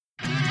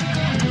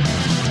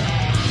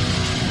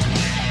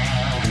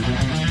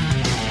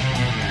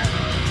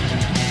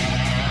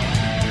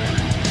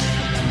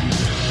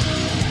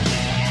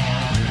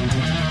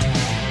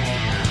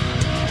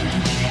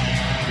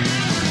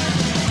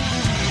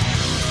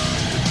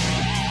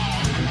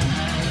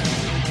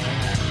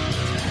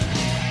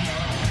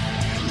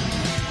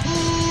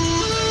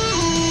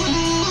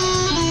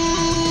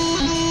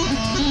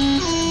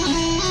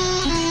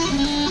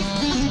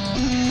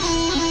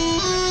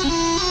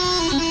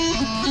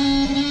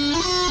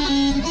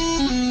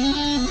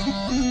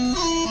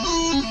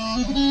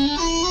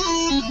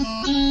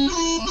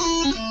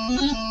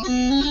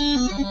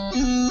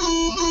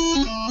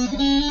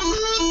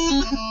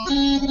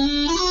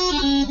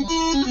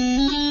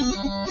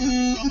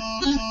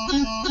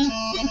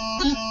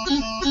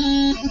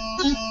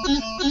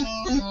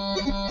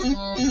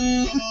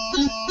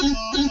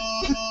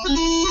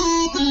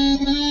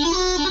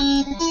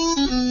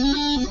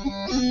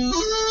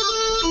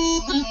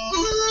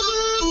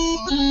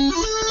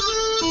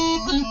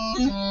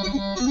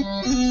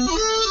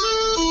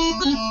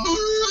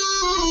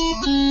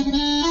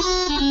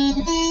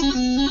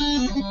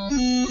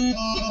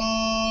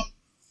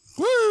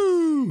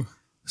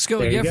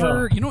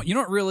You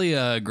know what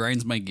really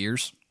grinds my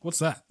gears? What's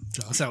that,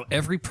 Josh? So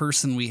every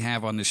person we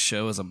have on this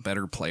show is a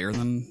better player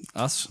than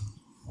us.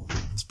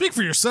 Speak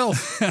for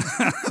yourself.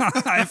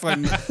 I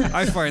find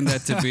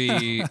that to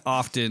be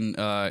often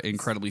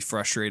incredibly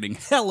frustrating.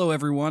 Hello,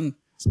 everyone.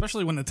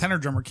 Especially when the tenor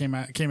drummer came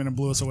in and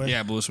blew us away.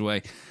 Yeah, blew us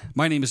away.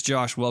 My name is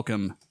Josh.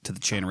 Welcome to the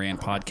Chanarant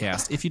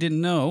Podcast. If you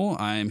didn't know,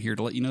 I'm here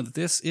to let you know that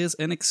this is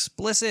an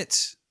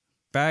explicit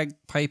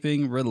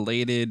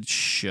bagpiping-related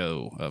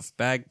show of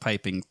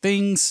bagpiping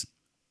things.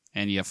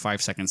 And you have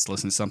 5 seconds to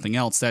listen to something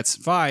else. That's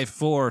 5,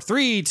 4,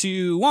 3,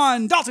 2,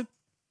 1. Dalton!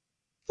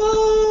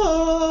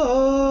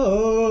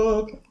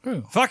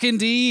 Fuck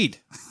indeed.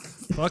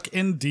 Fuck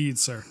indeed,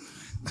 sir.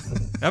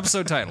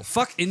 Episode title,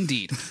 Fuck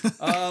Indeed.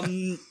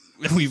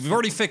 We've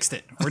already fixed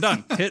it. We're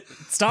done.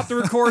 Stop the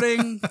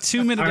recording.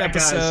 2-minute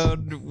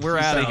episode. Guys. We're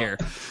out of here.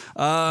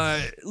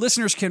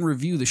 Listeners can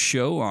review the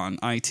show on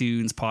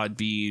iTunes,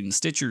 Podbean,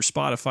 Stitcher,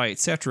 Spotify,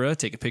 etc.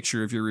 Take a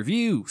picture of your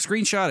review,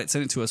 screenshot it,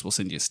 send it to us. We'll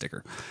send you a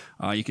sticker.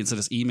 You can send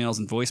us emails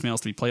and voicemails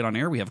to be played on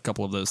air. We have a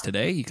couple of those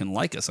today. You can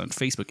like us on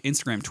Facebook,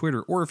 Instagram,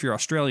 Twitter, or if you're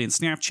Australian,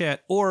 Snapchat,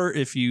 or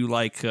if you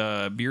like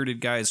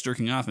bearded guys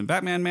jerking off in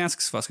Batman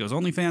masks, Fusco's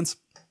OnlyFans.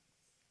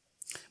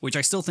 Which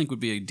I still think would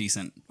be a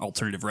decent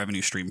alternative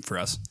revenue stream for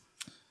us.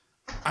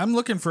 I'm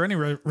looking for any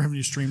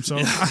revenue stream,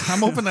 so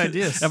I'm open to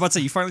ideas. I'm about to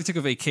say, you finally took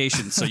a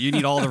vacation, so you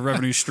need all the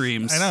revenue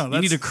streams. I know.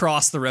 You need to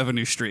cross the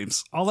revenue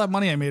streams. All that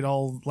money I made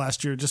all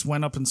last year just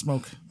went up in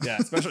smoke. Yeah,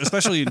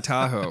 especially in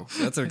Tahoe.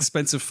 That's an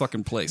expensive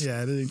fucking place.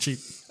 Yeah, it ain't cheap.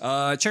 Check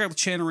out the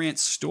Chanarant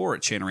store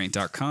at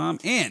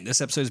chanarant.com. And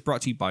this episode is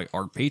brought to you by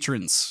our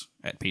patrons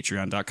at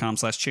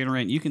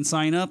patreon.com/Chanarant. You can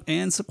sign up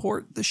and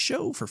support the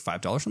show for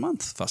 $5 a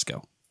month.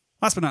 Fusco.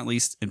 Last but not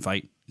least,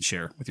 invite and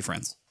share with your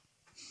friends.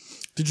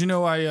 Did you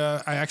know I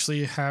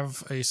actually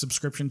have a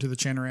subscription to the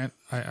Chanarant?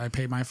 I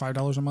pay my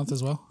 $5 a month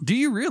as well. Do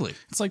you really?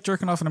 It's like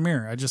jerking off in a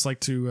mirror. I just like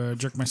to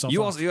jerk myself off.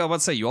 I was about to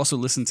say, you also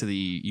listen to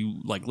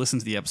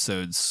the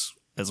episodes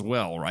as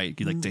well, right?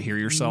 You like to hear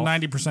yourself?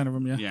 90% of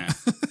them, yeah. Yeah.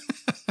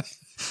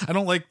 I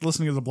don't like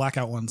listening to the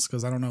blackout ones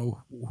because I don't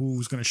know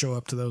who's going to show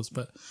up to those.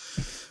 But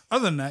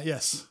other than that,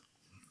 yes.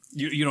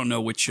 You don't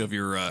know which of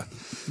your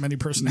many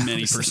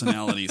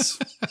personalities.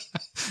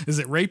 Is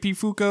it Rapey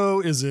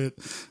Foucault? Is it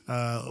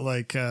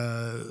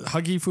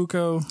Huggy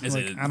Foucault? I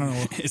don't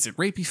know. Is it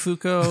Rapey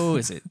Foucault?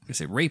 Is it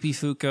Rapey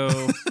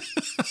Foucault?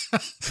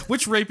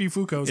 Which Rapey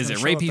Foucault? Is it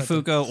Rapey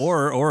Foucault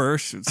or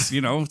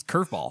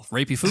curveball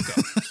Rapey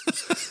Foucault?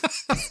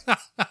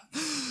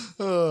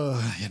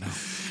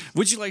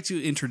 Would you like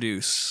to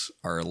introduce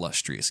our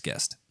illustrious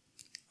guest?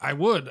 I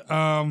would.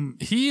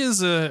 He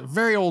is a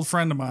very old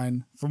friend of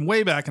mine from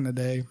way back in the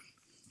day,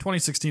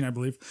 2016, I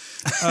believe.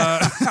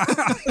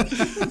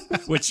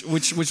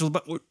 Which was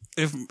about,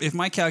 if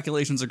my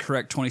calculations are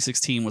correct,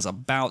 2016 was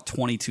about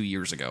 22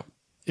 years ago.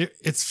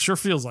 It sure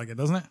feels like it,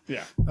 doesn't it?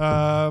 Yeah.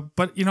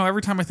 But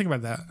every time I think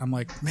about that, I'm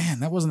like,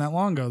 man, that wasn't that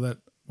long ago that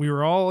we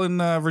were all in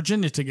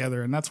Virginia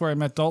together, and that's where I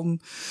met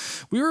Dalton.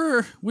 We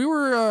were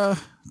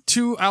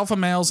two alpha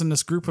males in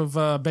this group of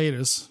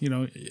betas.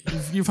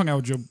 You've hung out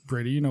with Joe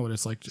Brady. You know what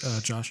it's like,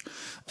 Josh.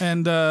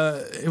 And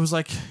it was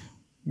like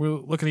we're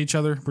looking at each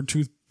other. We're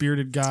two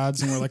bearded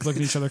gods, and we're like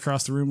looking at each other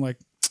across the room, like,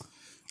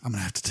 I'm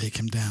gonna have to take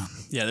him down.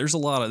 Yeah, there's a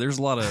lot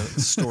of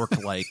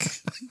stork-like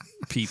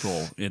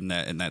people in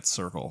that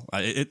circle.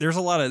 There's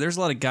a lot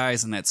of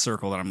guys in that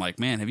circle that I'm like,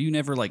 man, have you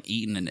never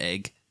eaten an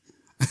egg?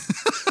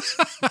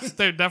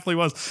 There definitely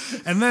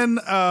was. And then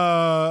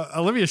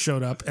Olivia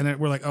showed up, and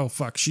we're like, oh,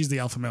 fuck, she's the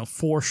alpha male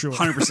for sure.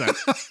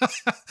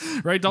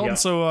 100%. Right, Dalton? Yeah.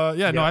 So,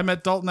 I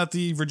met Dalton at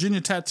the Virginia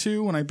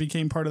Tattoo when I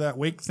became part of that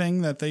wake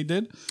thing that they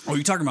did. Oh,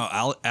 you're talking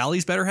about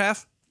Allie's better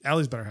half?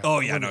 Allie's better half. Oh,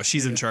 yeah, no,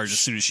 she's in charge as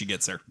soon as she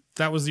gets there.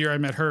 That was the year I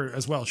met her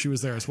as well. She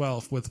was there as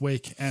well with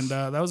Wake. And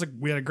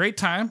we had a great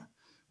time.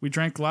 We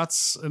drank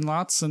lots and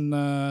lots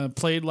and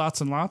played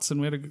lots and lots,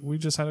 and we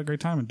just had a great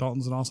time. And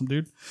Dalton's an awesome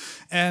dude.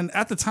 And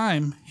at the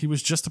time, he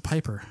was just a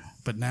piper,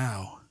 but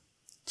now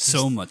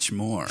so much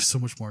more.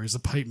 He's a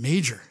pipe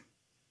major.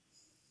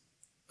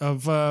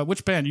 Of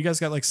which band? You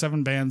guys got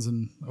 7 bands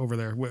over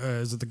there.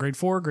 Is it the grade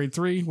 4, grade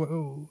 3,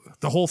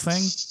 the whole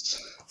thing?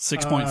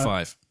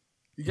 6.5.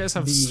 You guys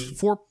have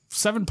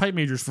 7 pipe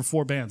majors for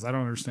 4 bands. I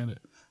don't understand it.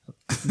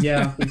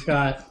 Yeah, we've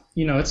got.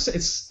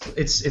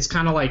 It's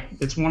kind of like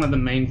it's one of the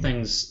main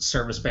things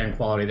service band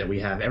quality that we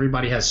have.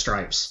 Everybody has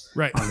stripes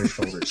right on their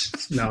shoulders.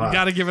 No, you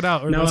got to give it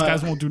out, or those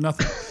guys won't do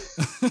nothing.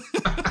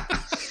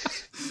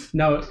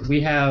 No,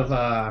 we have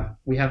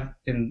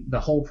in the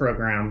whole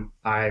program.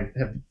 I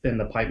have been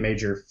the pipe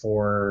major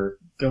for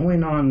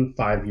going on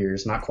 5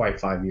 years, not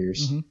quite 5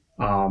 years.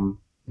 Mm-hmm.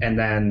 And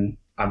then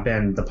I've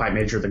been the pipe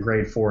major of the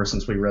grade 4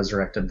 since we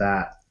resurrected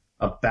that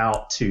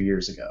about 2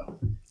 years ago.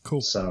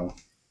 Cool. So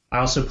I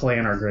also play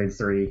in our grade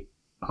 3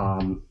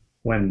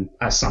 when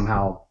I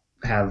somehow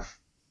have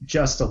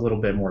just a little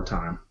bit more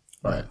time.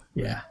 But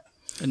yeah.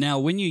 Now,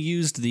 when you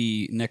used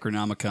the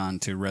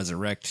Necronomicon to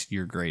resurrect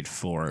your grade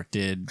 4,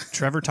 did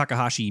Trevor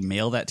Takahashi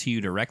mail that to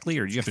you directly,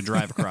 or did you have to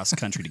drive across the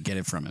country to get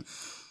it from him?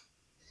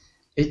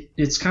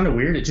 It's kind of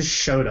weird. It just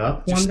showed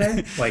up one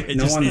day. Like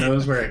no one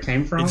knows where it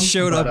came from. It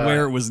showed up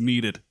where it was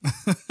needed.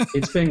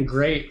 It's been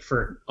great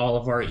for all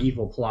of our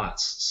evil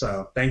plots.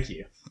 So thank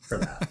you for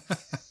that.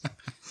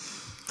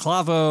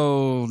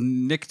 Clavo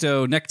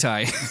Nicto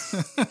Necktie.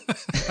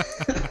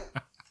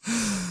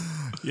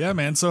 Yeah,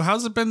 man. So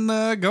how's it been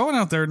going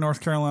out there in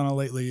North Carolina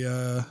lately?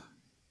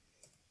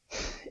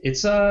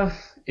 It's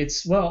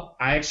well,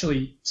 I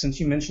actually, since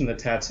you mentioned the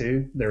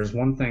tattoo, there's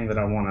one thing that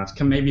I want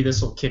to, maybe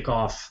this will kick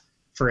off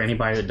for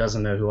anybody that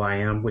doesn't know who I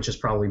am, which is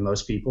probably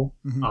most people.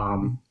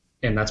 Mm-hmm.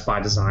 And that's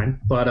by design.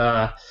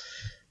 But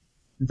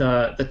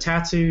the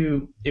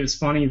tattoo, it was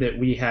funny that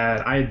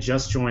I had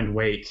just joined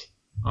Wake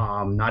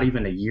not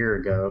even a year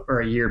ago, or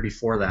a year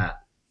before that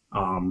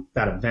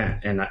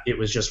event. And it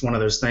was just one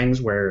of those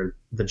things where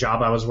the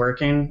job I was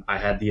working, I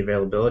had the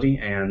availability.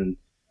 And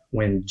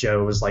when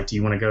Joe was like, do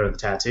you want to go to the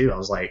tattoo? I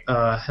was like,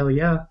 hell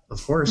yeah,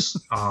 of course.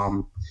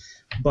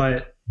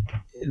 But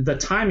the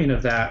timing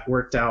of that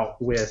worked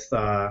out with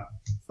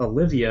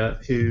Olivia,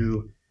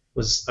 who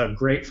was a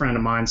great friend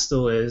of mine,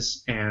 still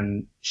is,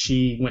 and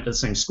she went to the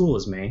same school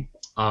as me.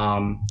 Do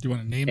you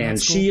want to name and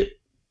that school?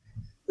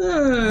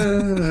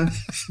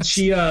 It's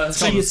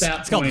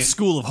called the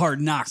School of Hard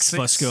Knocks,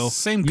 Fusco.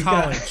 Same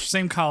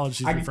college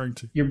he's referring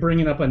to. You're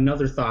bringing up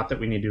another thought that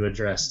we need to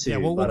address too. Yeah,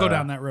 we'll go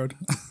down that road.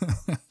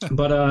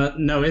 But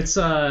no, it's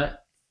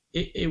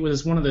it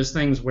was one of those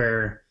things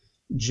where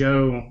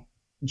Joe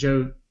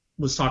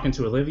was talking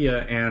to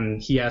Olivia,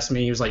 and he asked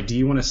me, he was like, do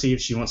you want to see if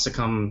she wants to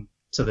come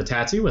to the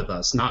tattoo with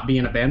us? Not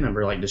being a band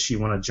member, like, does she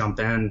want to jump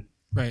in?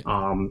 Right.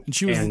 And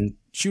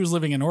she was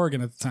living in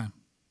Oregon at the time.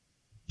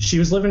 She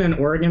was living in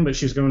Oregon, but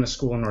she was going to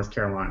school in North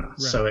Carolina. Right.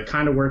 So it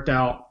kind of worked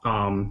out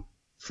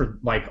for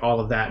like all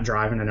of that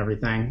driving and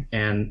everything.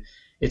 And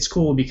it's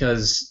cool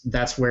because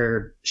that's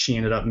where she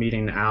ended up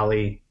meeting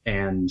Allie,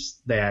 and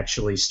they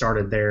actually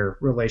started their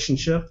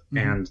relationship. Mm-hmm.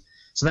 And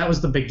so that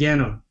was the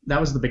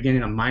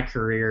beginning of my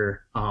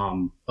career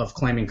of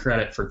claiming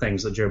credit for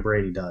things that Joe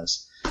Brady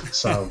does.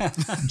 So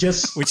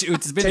just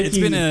it's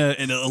been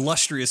an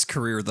illustrious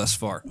career thus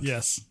far.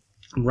 Yes.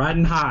 I'm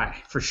riding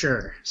high for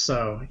sure.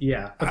 So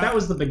yeah, but that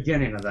was the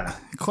beginning of that.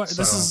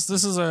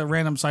 This is a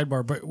random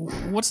sidebar, but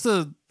what's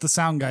the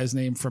sound guy's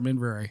name from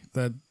Inverary?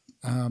 That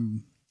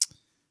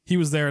he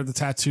was there at the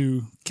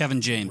tattoo.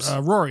 Kevin James.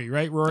 Rory,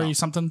 right? Rory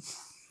something.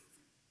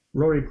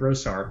 Rory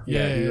Grossart.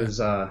 Yeah, he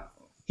was.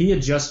 He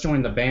had just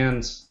joined the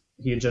band.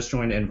 He had just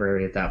joined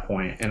Inverary at that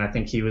point, and I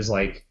think he was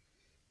like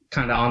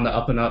kind of on the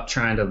up and up,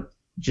 trying to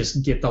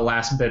just get the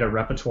last bit of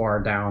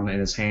repertoire down in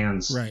his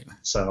hands. Right.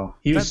 So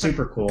he was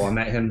super cool. I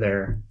met him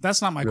there.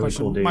 That's not my really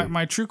question. Cool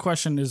my true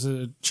question is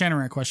a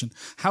Chanarant question.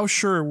 How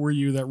sure were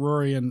you that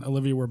Rory and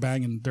Olivia were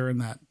banging during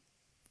that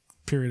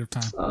period of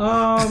time?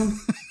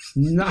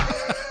 Not.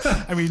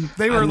 I mean,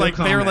 they were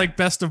like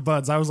best of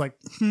buds. I was like,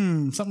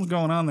 something's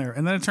going on there.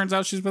 And then it turns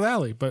out she's with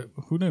Allie, but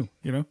who knew,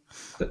 you know?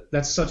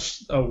 That's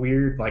such a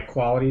weird like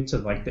quality to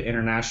like the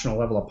international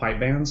level of pipe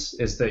bands,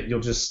 is that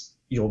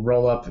you'll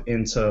roll up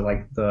into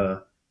like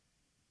the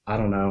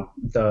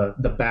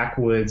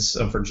backwoods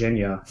of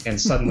Virginia, and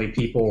suddenly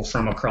people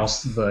from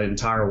across the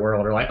entire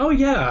world are like, oh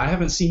yeah, I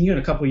haven't seen you in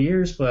a couple of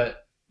years, but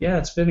yeah,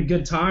 it's been a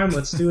good time.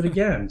 Let's do it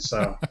again.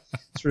 So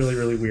it's really,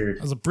 really weird.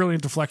 That was a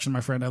brilliant deflection,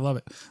 my friend. I love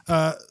it.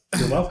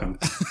 You're welcome.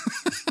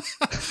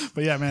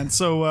 But yeah, man.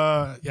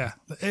 So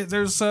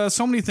there's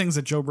so many things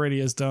that Joe Brady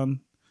has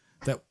done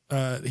that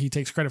he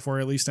takes credit for,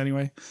 at least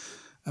anyway.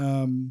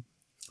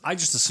 I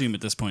just assume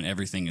at this point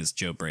everything is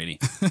Joe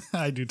Brady.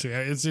 I do too.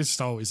 It just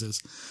always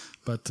is.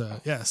 But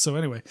yeah. So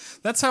anyway,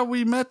 that's how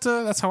we met.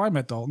 That's how I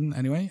met Dalton.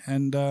 Anyway,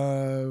 and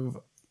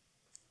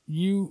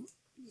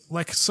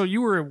so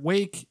you were at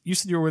Wake. You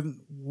said you were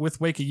with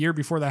Wake a year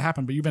before that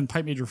happened, but you've been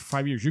pipe major for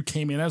 5 years. You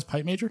came in as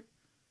pipe major?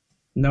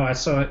 No, I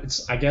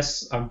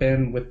guess I've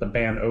been with the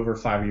band over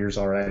 5 years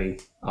already,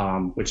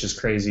 which is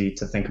crazy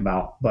to think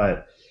about.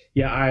 But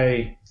yeah,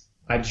 I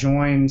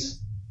joined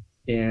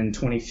in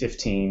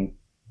 2015,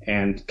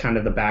 and kind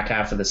of the back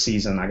half of the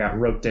season, I got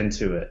roped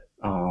into it.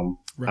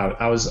 Right.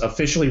 I was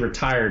officially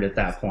retired at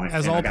that point,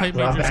 as all I got pipe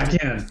brought majors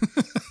back in.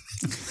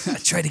 I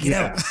tried to get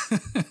out.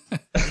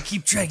 They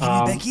keep dragging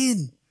me back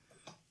in.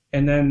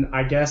 And then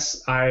I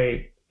guess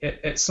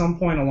at some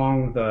point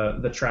along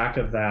the track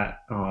of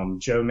that,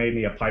 Joe made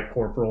me a pipe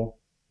corporal,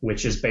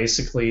 which is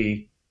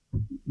basically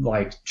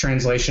like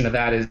translation of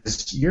that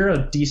is you're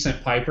a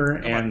decent piper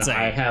and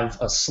I have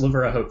a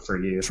sliver of hope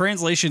for you.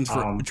 Translation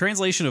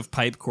of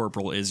pipe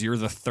corporal is you're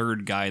the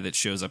third guy that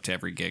shows up to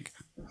every gig.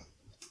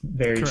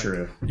 Very Correct.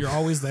 True. You're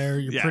always there.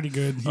 You're pretty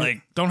good.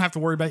 You don't have to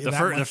worry about you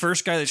the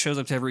first guy that shows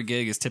up to every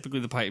gig is typically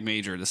the pipe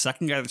major. The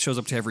second guy that shows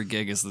up to every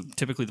gig is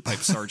typically the pipe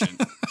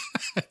sergeant.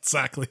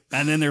 Exactly.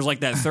 And then there's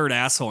like that third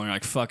asshole, and you're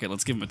like, fuck it,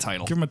 let's give him a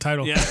title. Give him a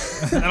title. Yeah.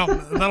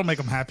 That'll make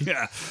him happy.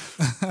 Yeah.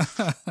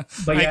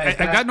 But yeah,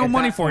 I got no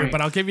money for you,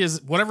 but I'll give you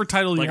whatever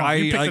title you want.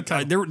 You pick the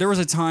title. There was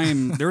a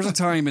time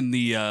in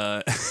the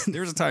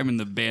there was a time in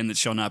the band that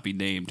shall not be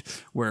named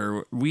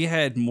where we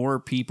had more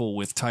people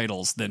with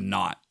titles than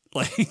not.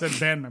 Like Than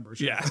band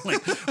members. yeah,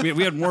 like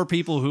we had more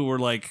people who were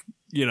like,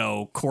 you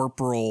know,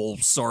 corporal,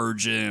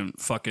 sergeant,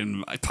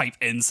 fucking pipe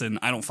ensign.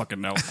 I don't fucking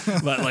know,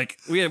 but like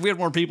we had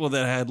more people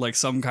that had like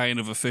some kind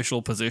of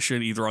official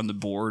position either on the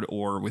board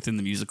or within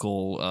the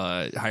musical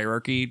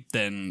hierarchy.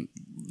 Then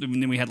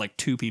we had like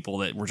 2 people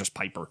that were just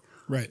piper.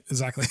 Right,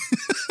 exactly.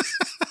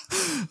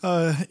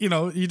 You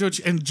know, you do,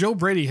 and Joe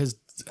Brady has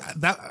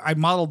that. I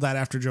modeled that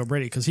after Joe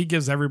Brady because he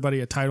gives everybody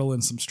a title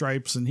and some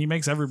stripes, and he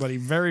makes everybody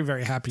very,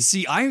 very happy.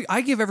 See,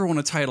 I give everyone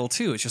a title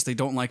too. It's just they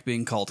don't like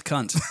being called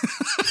cunt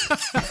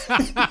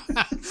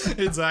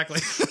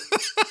Exactly.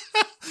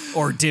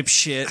 or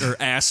dipshit or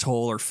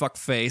asshole or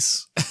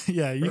fuckface.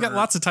 Yeah, you got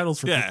lots of titles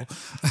for Yeah. people.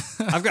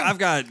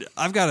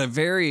 I've got a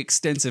very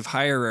extensive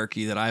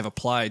hierarchy that I've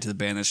applied to the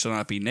band that shall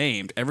not be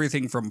named.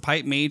 Everything from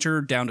pipe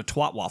major down to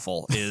twat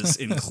waffle is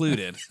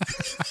included.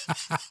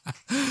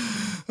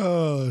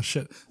 Oh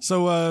shit!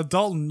 So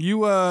Dalton,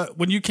 you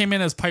when you came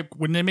in as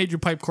when they made you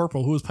pipe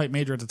corporal, who was pipe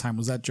major at the time?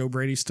 Was that Joe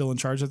Brady still in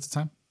charge at the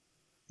time?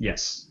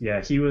 Yes.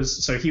 Yeah, he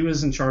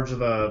was in charge of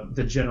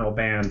the general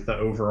band, the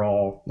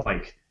overall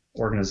like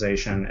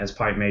organization as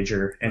pipe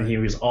major, and he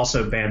was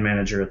also band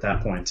manager at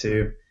that point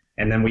too.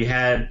 And then we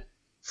had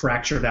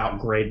fractured out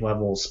grade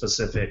level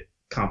specific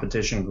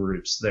competition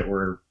groups that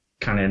were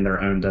kind of in their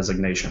own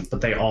designation,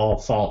 but they all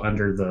fall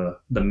under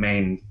the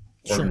main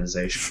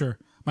organization. Sure.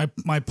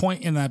 My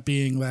point in that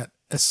being that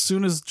as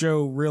soon as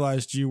Joe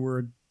realized you were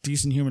a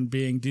decent human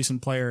being,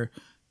 decent player,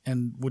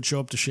 and would show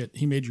up to shit,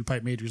 he made you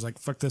pipe major. He's like,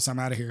 "Fuck this, I'm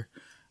out of here."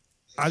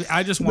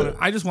 I just want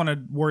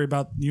to worry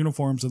about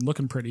uniforms and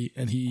looking pretty,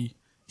 and he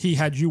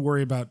had you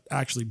worry about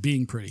actually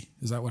being pretty.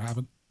 Is that what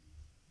happened?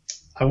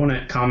 I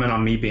wouldn't comment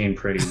on me being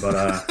pretty, but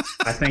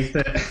I think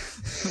that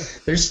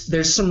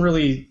there's some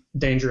really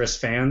dangerous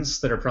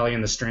fans that are probably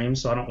in the stream,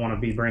 so I don't want to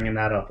be bringing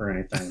that up or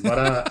anything.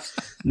 But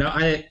no,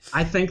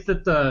 I think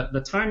that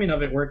the timing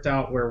of it worked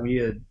out where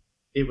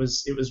it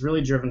was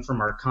really driven from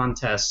our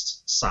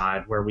contest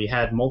side where we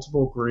had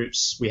multiple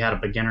groups. We had a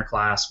beginner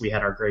class, we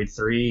had our grade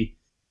 3,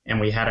 and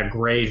we had a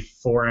grade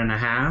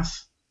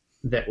 4.5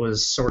 that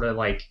was sort of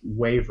like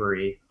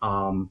wavery.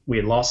 We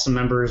had lost some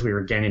members, we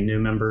were gaining new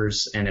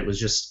members, and it was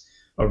just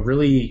a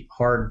really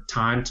hard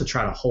time to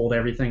try to hold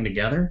everything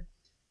together.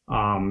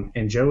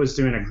 And Joe was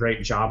doing a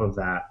great job of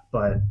that.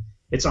 But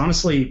it's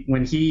honestly,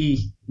 when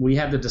we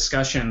had the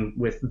discussion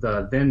with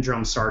the then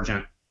drum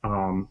sergeant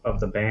of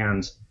the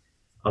band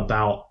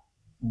about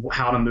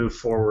how to move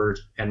forward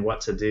and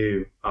what to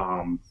do,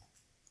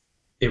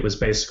 it was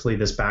basically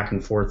this back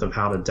and forth of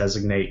how to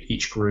designate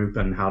each group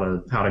and how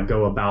to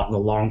go about the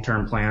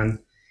long-term plan.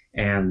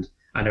 And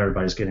I know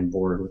everybody's getting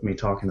bored with me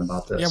talking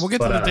about this. Yeah, we'll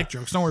get to the dick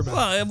jokes. Don't worry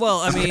about it. Well,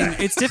 I mean,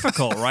 it's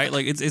difficult, right?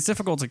 Like it's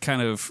difficult to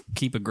kind of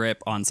keep a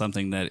grip on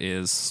something that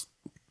is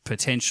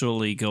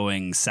potentially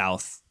going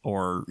south,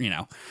 or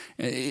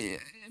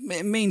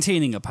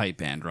maintaining a pipe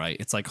band, right?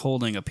 It's like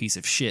holding a piece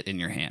of shit in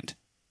your hand.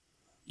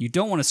 You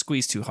don't want to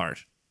squeeze too hard.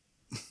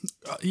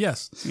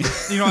 Yes.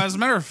 As a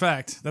matter of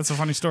fact, that's a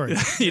funny story.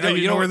 You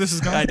know where this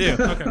is going? I do.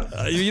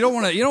 Okay. You don't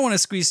want to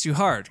squeeze too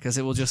hard because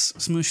it will just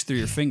smoosh through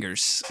your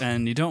fingers,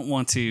 and you don't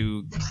want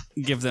to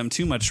give them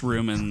too much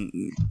room and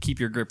keep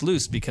your grip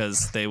loose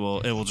because it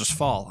will just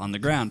fall on the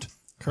ground.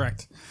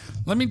 Correct.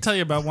 Let me tell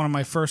you about one of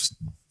my first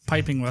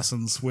piping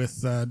lessons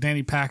with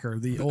Danny Packer,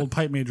 the old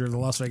pipe major of the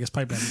Las Vegas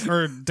Pipe Band,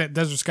 or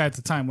Desert Sky at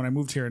the time when I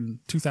moved here in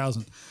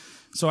 2000.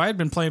 So I had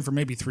been playing for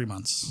maybe 3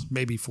 months,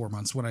 maybe 4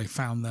 months when I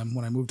found them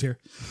when I moved here.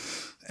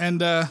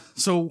 And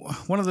so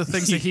one of the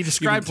things that he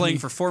described, You've been playing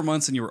for 4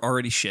 months and you were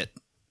already shit.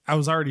 I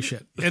was already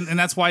shit. And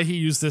that's why he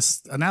used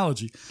this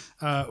analogy.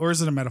 Or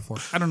is it a metaphor?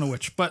 I don't know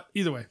which. But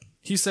either way,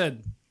 he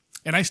said,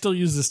 and I still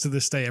use this to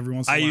this day every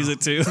once in a while. I use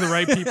it too. To the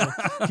right people.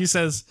 He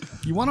says,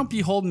 you want to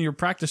be holding your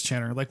practice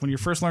chanter like when you're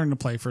first learning to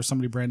play for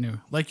somebody brand new,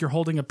 like you're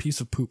holding a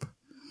piece of poop.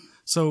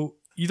 So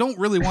you don't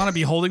really want to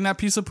be holding that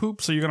piece of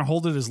poop, so you're going to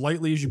hold it as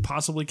lightly as you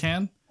possibly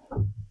can.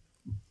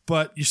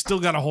 But you still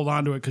got to hold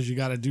on to it because you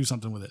got to do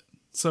something with it.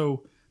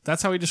 So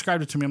that's how he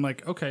described it to me. I'm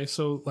like, okay,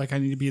 so like I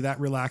need to be that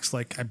relaxed.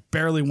 Like I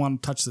barely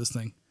want to touch this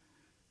thing.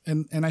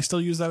 And I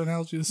still use that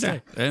analogy to this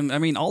day. And I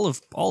mean, all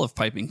of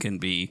piping can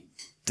be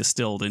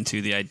distilled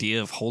into the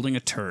idea of holding a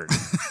turd.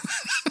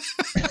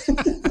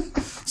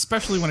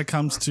 Especially when it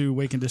comes to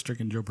Waken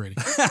District and Joe Brady.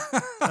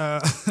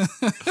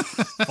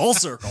 Full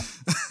circle.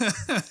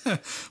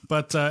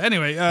 But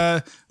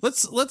anyway,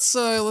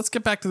 let's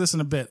get back to this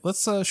in a bit.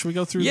 Should we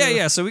go through?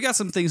 Yeah. So we got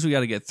some things we got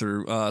to get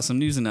through. Some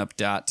news and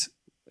update.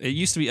 It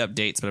used to be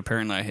updates, but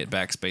apparently I hit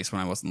backspace when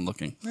I wasn't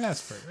looking. Yeah,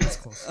 that's fair. That's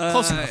close.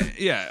 Close enough.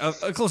 Yeah,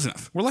 close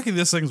enough. We're lucky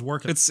this thing's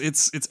working.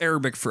 It's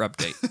Arabic for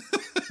update.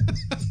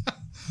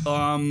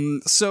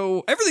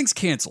 So everything's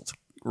canceled,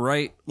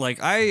 right?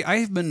 Like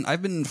I've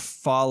been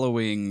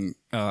following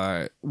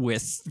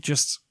with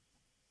just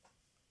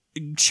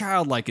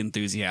childlike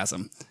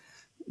enthusiasm.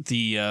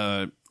 The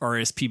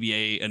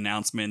RSPBA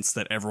announcements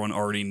that everyone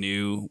already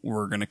knew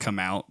were going to come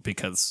out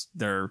because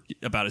they're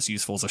about as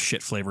useful as a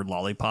shit flavored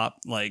lollipop.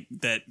 Like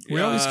that. We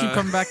always keep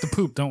coming back to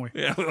poop, don't we?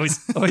 Yeah, we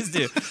always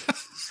do.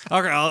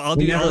 Okay,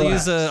 I'll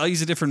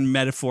use a different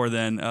metaphor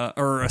then,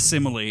 or a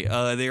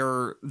simile. They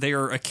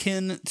are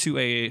akin to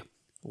a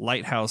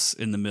lighthouse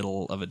in the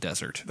middle of a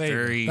desert.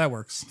 That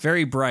works.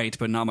 Very bright,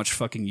 but not much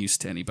fucking use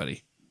to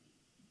anybody.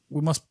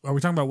 Are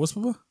we talking about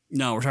Wispaba?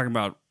 No, we're talking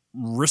about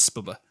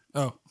Rispaba.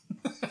 Oh.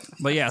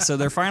 But yeah, so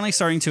they're finally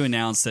starting to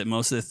announce that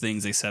most of the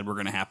things they said were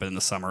going to happen in the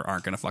summer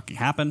aren't going to fucking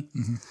happen.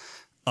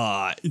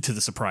 To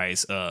the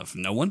surprise of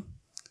no one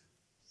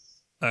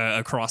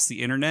across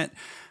the internet.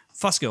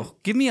 Fusco,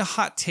 give me a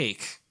hot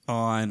take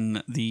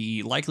on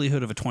the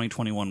likelihood of a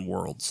 2021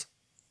 Worlds.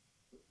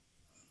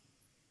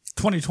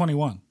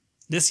 2021.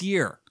 This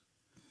year.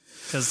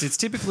 Because it's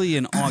typically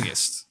in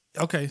August.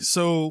 Okay,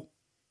 so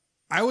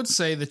I would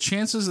say the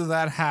chances of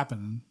that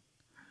happening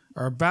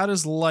are about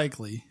as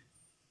likely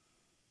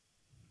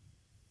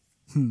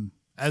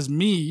as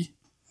me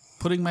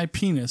putting my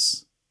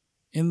penis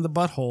in the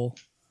butthole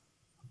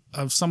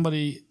of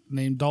somebody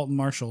named Dalton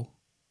Marshall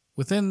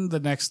within the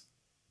next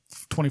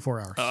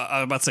 24 hours. I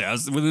was about to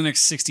say, within the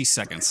next 60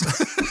 seconds.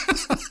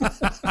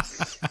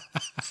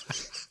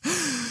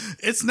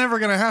 It's never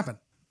going to happen.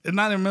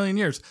 Not in a million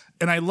years.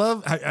 And I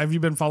love, have you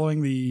been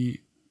following the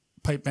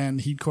pipe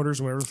band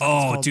headquarters or whatever?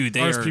 Oh, dude, they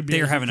are having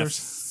a headquarters?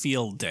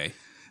 field day.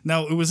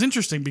 Now, it was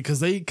interesting because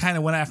they kind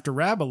of went after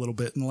Rab a little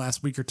bit in the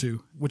last week or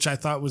two, which I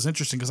thought was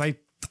interesting because I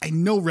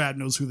know Rab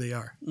knows who they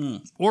are.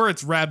 Or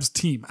it's Rab's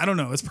team. I don't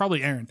know. It's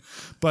probably Aaron.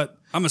 But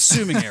I'm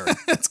assuming Aaron.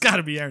 It's got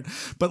to be Aaron.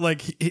 But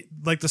like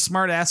the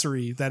smart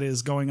assery that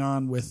is going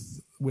on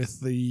with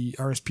the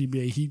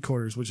RSPBA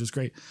headquarters, which is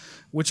great.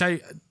 Which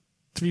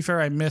to be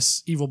fair, I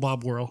miss Evil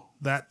Bob Whirl.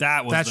 That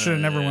should have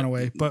never went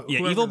away. But yeah,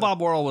 Evil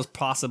Bob Whirl was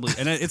possibly,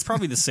 and it's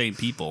probably the same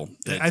people.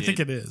 I think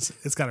it is.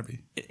 It's got to be.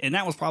 And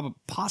that was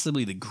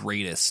possibly the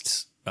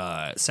greatest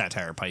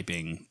satire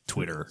piping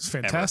Twitter. It's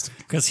fantastic.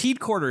 Because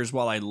headquarters,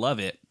 while I love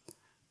it,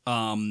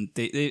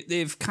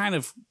 they've kind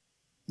of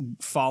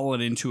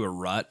fallen into a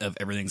rut of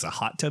everything's a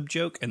hot tub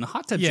joke, and the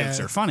hot tub jokes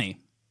are funny,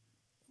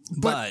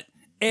 but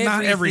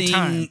not every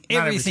time.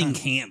 Everything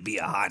can't be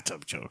a hot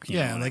tub joke. You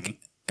know what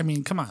I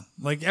mean, come on.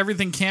 Like,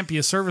 everything can't be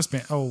a service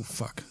band. Oh,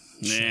 fuck.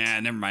 Yeah,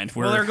 never mind.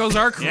 Well, there goes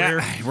our career.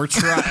 Yeah, we're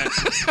trying.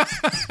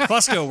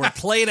 Fusco, we're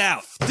played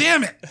out.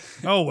 Damn it.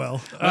 Oh,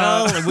 well.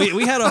 Well,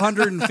 we had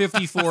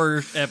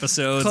 154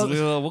 episodes.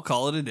 We'll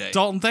call it a day.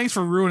 Dalton, thanks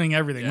for ruining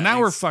everything. Yeah, now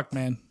we're fucked,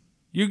 man.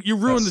 You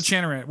ruined the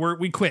channel.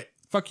 We quit.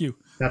 Fuck you.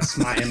 That's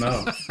my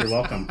MO. You're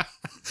welcome.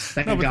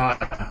 Thank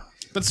God.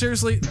 But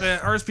seriously, the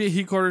RSPA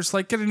headquarters,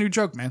 like, get a new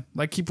joke, man.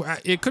 Like,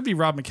 it could be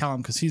Rob McCallum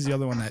because he's the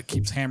other one that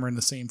keeps hammering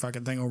the same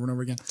fucking thing over and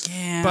over again.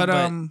 Yeah, but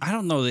I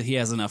don't know that he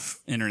has enough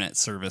internet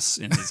service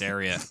in his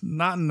area.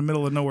 Not in the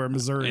middle of nowhere,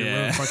 Missouri, or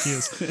wherever the fuck he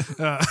is.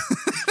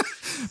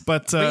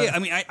 But yeah, I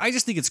mean, I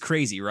just think it's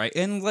crazy, right?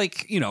 And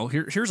like, you know,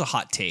 here's a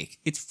hot take.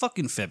 It's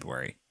fucking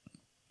February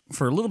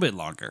for a little bit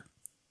longer.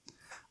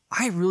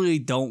 I really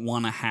don't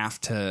want to have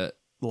to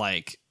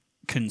like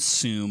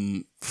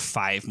consume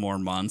 5 more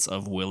months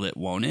of will it,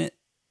 won't it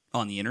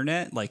on the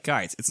internet. Like,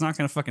 guys, it's not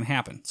going to fucking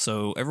happen.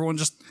 So everyone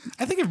just...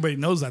 I think everybody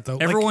knows that, though.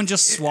 Everyone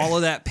just swallow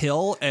that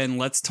pill and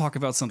let's talk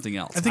about something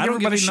else. I think don't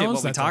give a everybody shit knows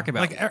what that, we talk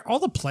about. Like, all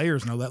the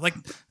players know that. Like,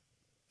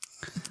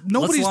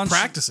 nobody's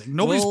practicing.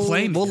 Nobody's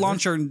playing. We'll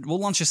launch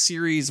a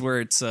series where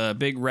it's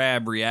Big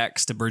Rab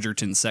reacts to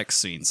Bridgerton sex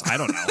scenes. I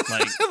don't know.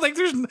 Like, like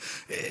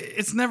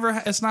it's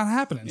not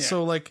happening. Yeah.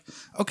 So like,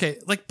 okay,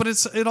 like, but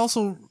it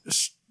also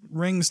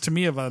rings to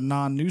me of a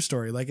non-news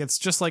story. Like, it's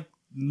just like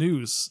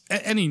news,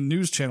 any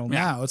news channel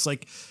now. It's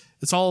like,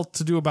 it's all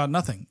to do about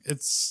nothing.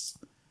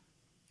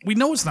 We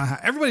know it's not.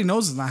 Everybody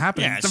knows it's not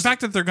happening. Yeah, the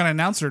fact that they're going to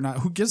announce it or not,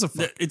 who gives a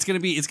fuck? It's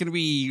gonna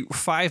be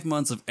 5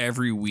 months of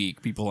every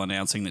week people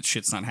announcing that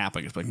shit's not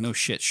happening. It's like, no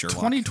shit, Sherlock.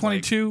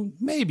 2022,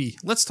 maybe.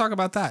 Let's talk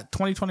about that.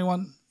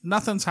 2021,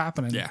 nothing's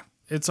happening. Yeah,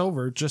 it's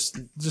over. Just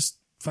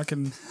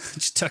fucking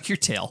just tuck your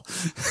tail.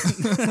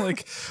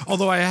 Like,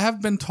 although I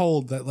have been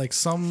told that like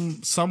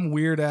some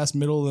weird ass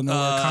middle of the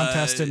nowhere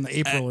contest in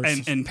April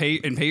and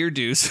pay your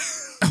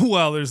dues.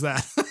 Well, there's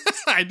that.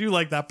 I do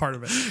like that part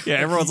of it. Yeah,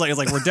 everyone's like, it's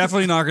like, we're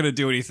definitely not going to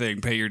do anything.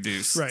 Pay your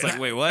dues. Right. It's like,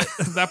 wait, what?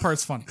 That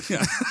part's funny.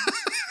 Yeah.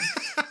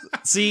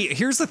 See,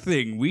 here's the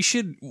thing.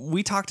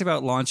 We talked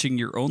about launching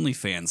your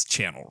OnlyFans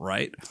channel,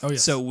 right? Oh,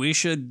 yes. So we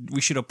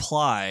should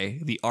apply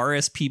the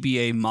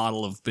RSPBA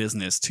model of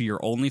business to your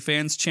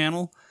OnlyFans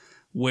channel,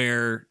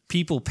 where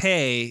people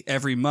pay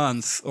every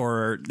month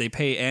or they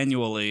pay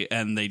annually,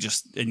 and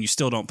you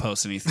still don't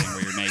post anything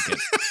where you're naked.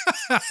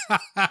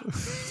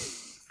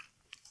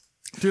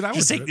 Dude, I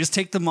would just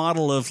take the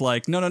model of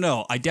like,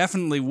 no, I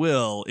definitely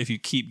will if you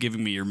keep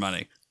giving me your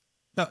money.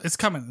 No, it's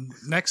coming.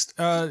 Next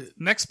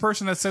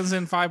person that sends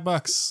in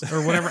 $5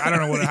 or whatever. I don't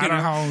know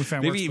how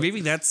OnlyFans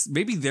works.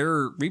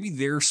 Maybe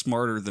they're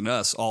smarter than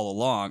us all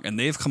along, and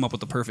they've come up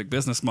with the perfect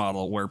business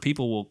model where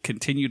people will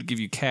continue to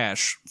give you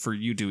cash for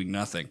you doing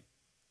nothing.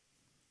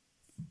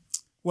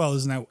 Well,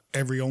 isn't that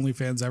every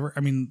OnlyFans ever? I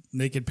mean,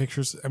 naked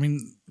pictures. I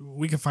mean,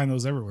 we can find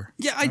those everywhere.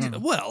 Yeah, I do.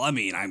 Well, I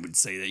mean, I would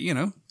say that, you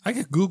know. I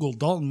could Google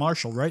Dalton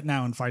Marshall right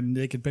now and find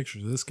naked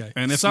pictures of this guy.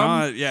 And if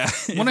not, yeah.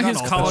 One of his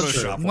college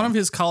Photoshop one of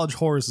his college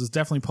whores has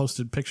definitely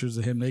posted pictures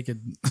of him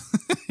naked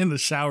in the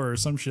shower or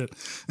some shit.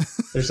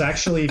 There's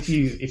actually,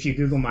 if you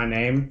Google my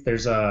name,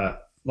 there's a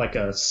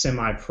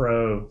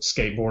semi-pro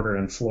skateboarder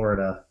in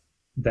Florida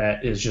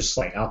that is just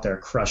like out there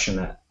crushing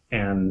it,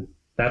 and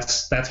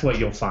that's what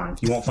you'll find.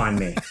 You won't find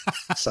me.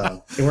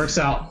 So it works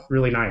out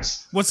really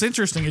nice. What's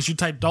interesting is you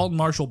type Dalton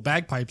Marshall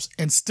bagpipes,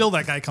 and still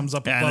that guy comes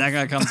up. Yeah, above. that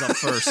guy comes up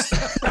first.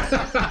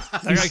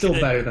 He's still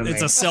better than me.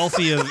 It's a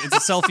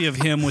selfie of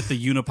him with the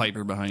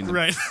unipiper behind him.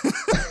 Right.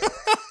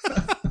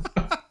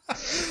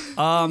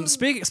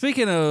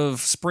 Speaking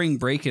of spring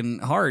breaking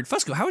hard,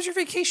 Fusco, how was your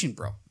vacation,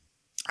 bro?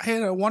 I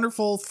had a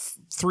wonderful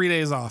 3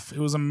 days off. It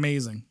was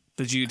amazing.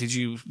 Do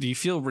you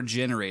feel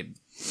regenerated?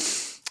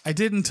 I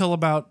did until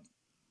about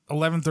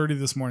 11:30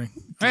 this morning.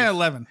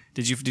 11.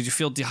 Did you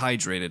feel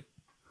dehydrated?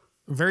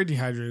 Very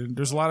dehydrated.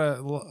 There's a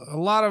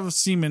lot of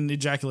semen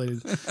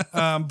ejaculated.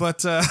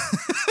 But let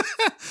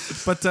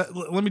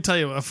me tell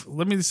you.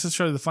 Let me just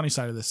show you the funny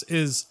side of this.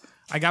 Is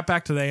I got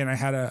back today and I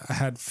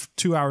had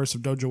 2 hours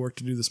of dojo work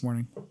to do this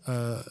morning.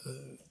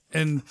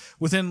 And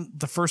within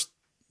the first,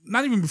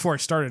 not even before I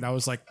started, I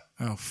was like,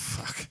 oh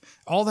fuck!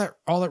 All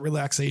that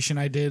relaxation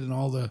I did and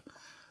all the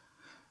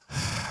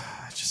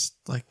just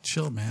like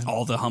chill, man.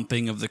 All the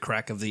humping of the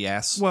crack of the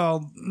ass.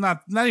 Well,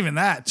 not even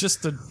that.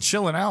 Just the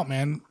chilling out,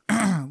 man.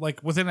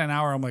 Like within an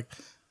hour, I'm like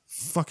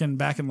fucking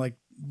back in like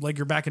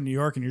you're back in New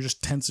York and you're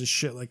just tense as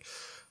shit. Like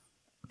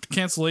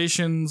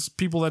cancellations,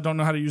 people that don't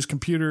know how to use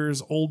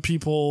computers, old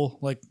people.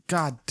 Like,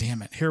 god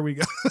damn it, here we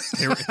go.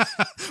 Here we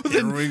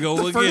go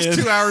the again.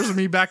 First 2 hours of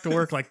me back to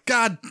work, like,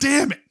 god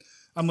damn it.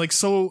 I'm like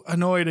so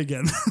annoyed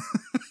again.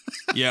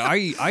 Yeah,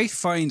 I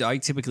find I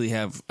typically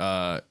have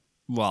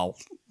well,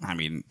 I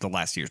mean, the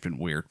last year's been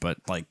weird, but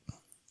like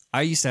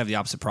I used to have the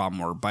opposite problem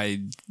where by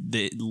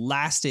the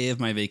last day of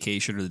my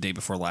vacation or the day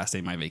before last day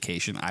of my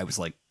vacation, I was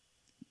like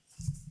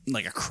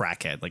a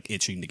crackhead, like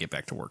itching to get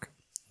back to work.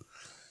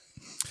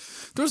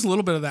 There was a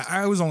little bit of that.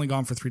 I was only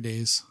gone for 3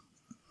 days.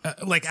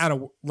 A lot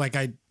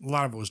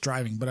of it was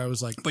driving, but I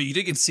was like, but you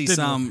did get to see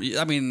some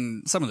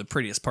of the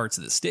prettiest parts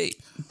of the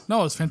state.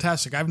 No, it's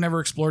fantastic. I've never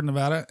explored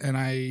Nevada, and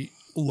I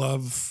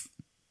love,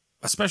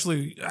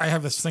 especially, I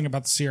have this thing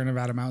about the Sierra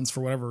Nevada mountains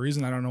for whatever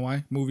reason. I don't know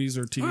why. Movies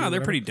or TV. Oh,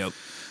 they're pretty dope.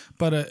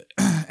 But,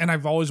 and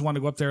I've always wanted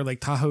to go up there,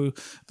 like Tahoe.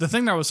 The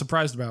thing that I was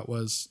surprised about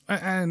was,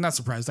 and not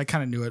surprised, I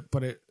kind of knew it,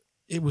 but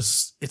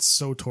it's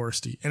so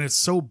touristy and it's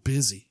so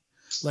busy.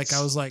 Like,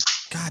 I was like,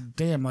 god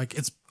damn, like,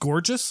 it's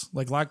gorgeous.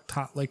 Like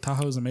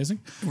Tahoe is amazing.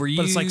 But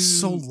it's like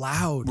so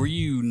loud. Were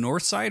you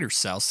north side or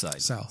south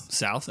side? South.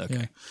 South?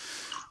 Okay.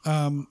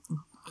 Yeah.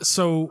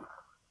 So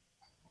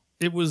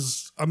it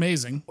was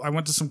amazing. I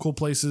went to some cool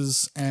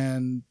places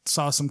and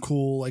saw some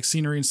cool like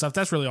scenery and stuff.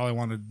 That's really all I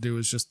wanted to do.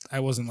 Is just, I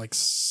wasn't like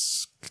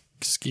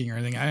skiing or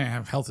anything. I didn't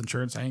have health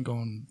insurance. I ain't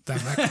going down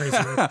that crazy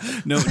road.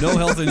 No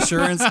health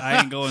insurance. I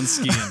ain't going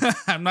skiing.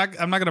 I'm not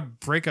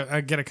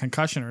gonna get a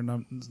concussion or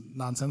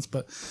nonsense.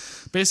 But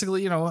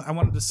basically, I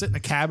wanted to sit in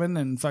a cabin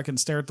and fucking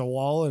stare at the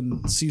wall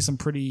and see some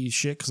pretty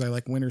shit because I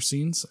like winter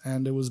scenes,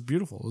 and it was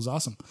beautiful. It was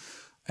awesome.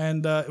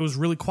 And it was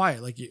really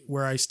quiet. Like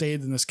where I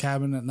stayed in this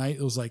cabin at night,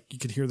 it was like you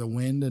could hear the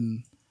wind,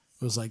 and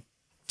it was like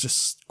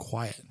just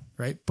quiet,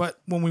 right?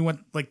 But when we went,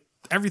 like,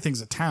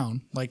 everything's a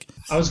town. Like,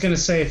 I was gonna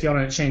say, if y'all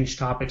don't change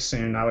topics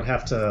soon, I would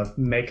have to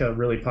make a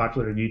really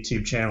popular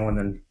YouTube channel and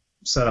then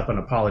set up an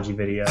apology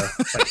video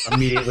like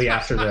immediately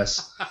after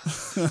this.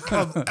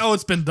 Oh,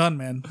 it's been done,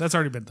 man. That's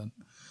already been done.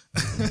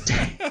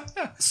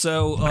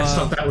 So I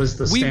thought that was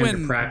the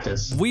standard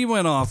practice. We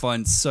went off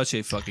on such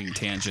a fucking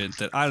tangent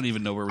that I don't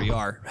even know where we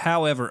are.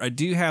 However, I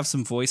do have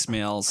some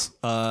voicemails.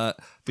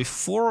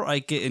 Before I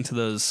get into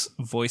those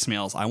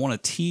voicemails, I want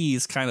to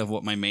tease kind of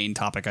what my main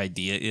topic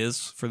idea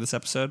is for this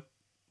episode,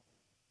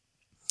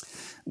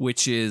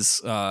 which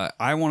is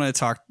I want to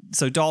talk.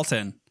 So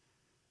Dalton,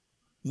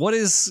 what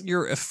is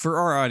for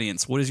our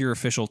audience? What is your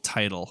official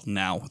title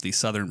now with the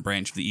Southern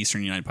Branch of the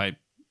Eastern United Pipe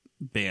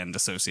Band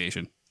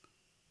Association?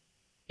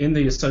 In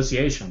the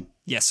association?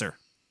 Yes, sir.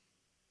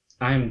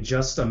 I am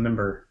just a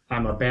member.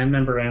 I'm a band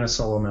member and a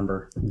solo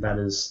member. That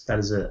is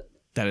it.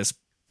 That is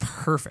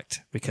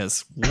perfect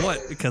because one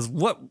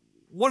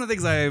of the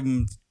things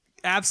I'm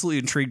absolutely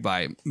intrigued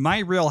by, My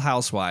Real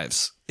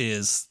Housewives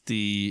is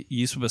the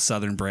USWPA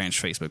Southern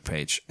Branch Facebook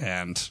page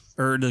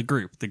or the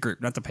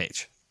group, not the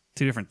page.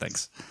 Two different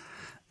things.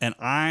 And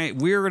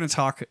we're going to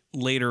talk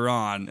later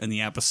on in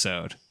the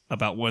episode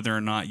about whether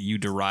or not you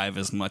derive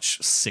as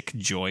much sick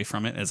joy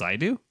from it as I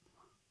do.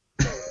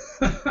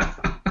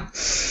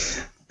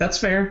 That's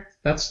fair.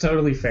 That's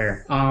totally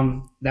fair.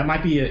 It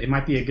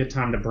might be a good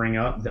time to bring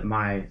up that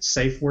my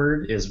safe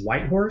word is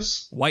white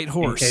horse. White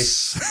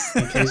horse.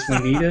 In case we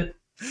need it.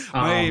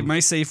 My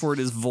safe word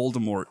is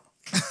Voldemort.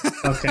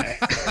 Okay.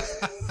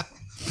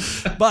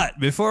 But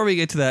before we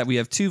get to that, we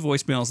have two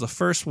voicemails. The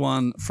first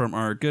one from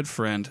our good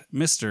friend,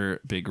 Mr.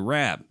 Big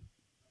Rab.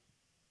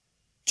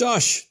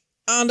 Josh,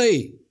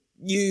 Andy,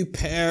 you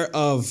pair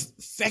of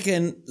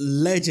feckin'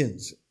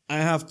 legends. I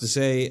have to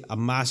say a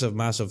massive,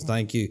 massive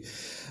thank you.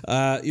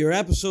 Your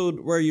episode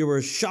where you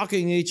were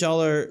shocking each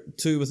other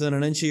to within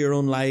an inch of your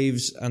own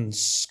lives and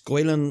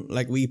squealing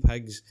like wee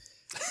pigs.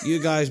 You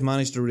guys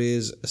managed to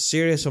raise a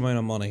serious amount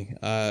of money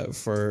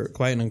for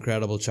quite an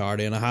incredible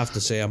charity, and I have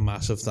to say a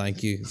massive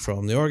thank you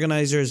from the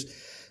organisers,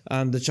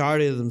 and the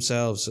charity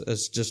themselves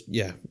is just,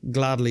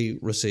 gladly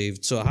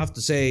received. So I have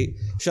to say,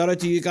 shout out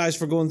to you guys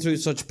for going through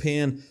such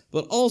pain,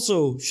 but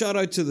also shout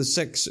out to the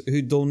 6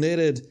 who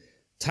donated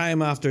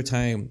time after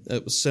time.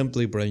 It was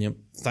simply brilliant.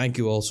 Thank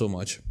you all so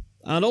much.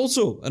 And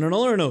also, on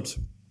another note,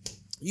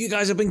 you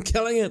guys have been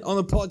killing it on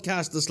the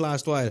podcast this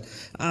last while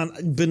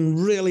and been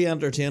really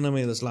entertaining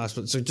me this last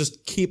while. So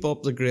just keep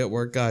up the great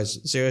work, guys.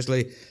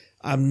 Seriously,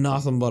 I'm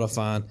nothing but a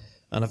fan.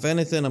 And if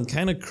anything, I'm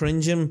kind of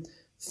cringing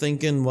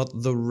thinking what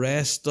the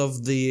rest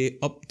of the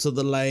Up to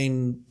the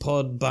Line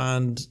pod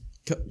band,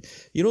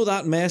 you know,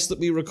 that mess that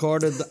we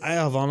recorded that I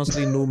have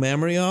honestly no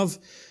memory of?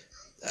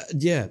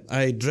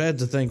 I dread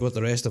to think what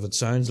the rest of it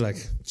sounds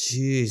like.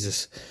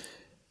 Jesus.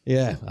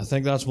 Yeah, I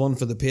think that's one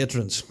for the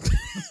patrons.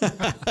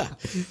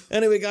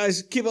 Anyway,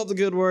 guys, keep up the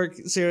good work.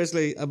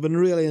 Seriously, I've been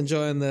really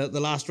enjoying the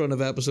last run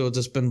of episodes.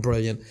 It's been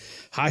brilliant.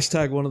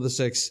 Hashtag one of the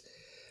 6.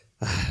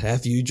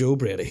 F you, Joe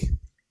Brady.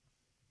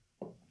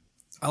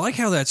 I like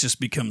how that's just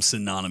become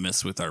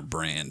synonymous with our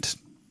brand.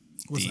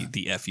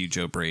 The F you,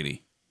 Joe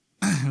Brady.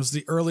 It was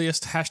the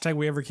earliest hashtag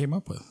we ever came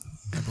up with,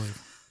 I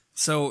believe.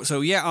 So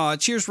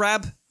cheers,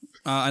 Rab.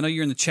 I know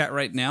you're in the chat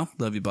right now.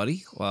 Love you,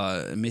 buddy.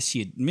 Miss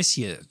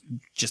you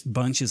just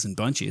bunches and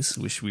bunches.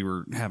 Wish we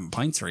were having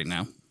pints right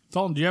now.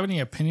 Dalton, do you have any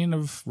opinion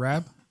of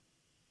Rab?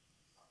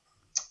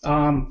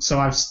 So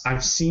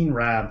I've seen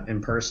Rab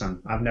in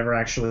person. I've never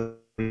actually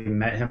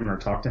met him or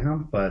talked to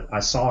him, but I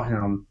saw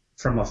him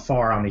from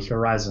afar on the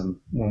horizon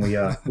when we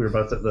were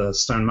both at the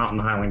Stone Mountain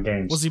Highland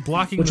Games. Was he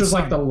blocking which the was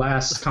sun? like the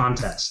last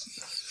contest.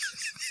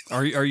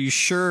 Are you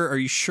sure? Are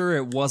you sure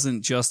it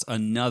wasn't just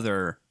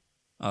another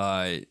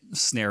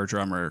snare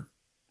drummer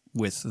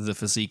with the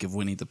physique of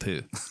Winnie the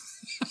Pooh?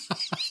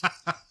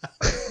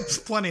 There's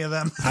plenty of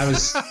them. I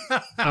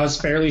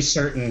was fairly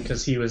certain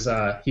because he was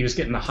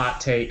getting the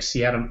hot takes. He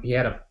had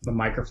a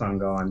microphone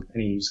going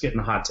and he was getting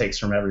the hot takes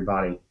from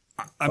everybody.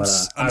 I'm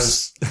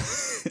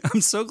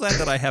so glad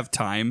that I have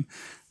time.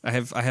 I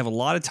have a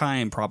lot of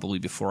time probably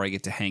before I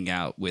get to hang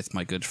out with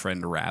my good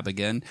friend Rab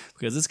again,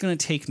 because it's going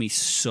to take me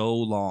so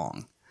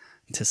long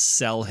to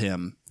sell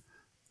him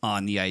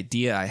on the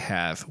idea I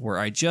have where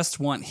I just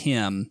want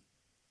him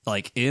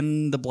like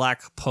in the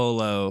black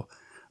polo,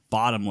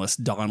 bottomless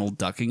Donald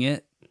ducking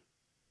it.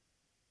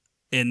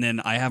 And then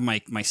I have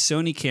my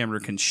Sony camera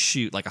can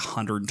shoot like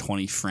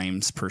 120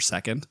 frames per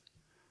second.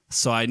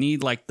 So I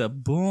need like the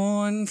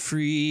Born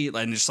Free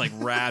and just like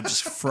Rab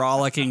just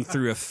frolicking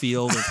through a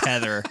field of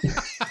heather.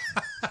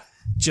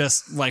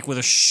 Just like with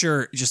a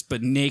shirt,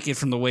 but naked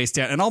from the waist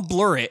down, and I'll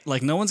blur it.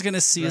 Like no one's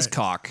gonna see his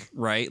cock,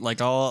 right? Like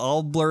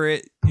I'll blur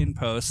it in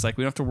post. Like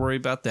we don't have to worry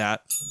about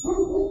that.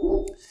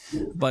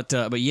 But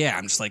yeah,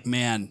 I'm just like,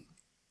 man,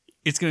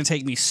 it's gonna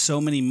take me so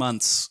many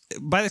months.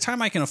 By the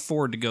time I can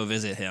afford to go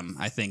visit him,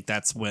 I think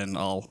that's when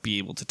I'll be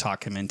able to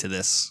talk him into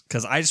this.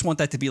 Because I just want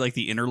that to be like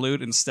the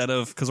interlude instead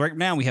of, because right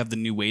now we have the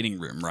new waiting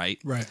room, right?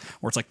 Right.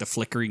 Where it's like the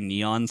flickering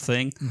neon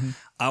thing. Mm-hmm.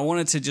 I want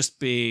it to just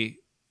be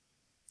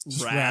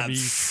Rab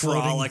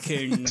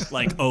frolicking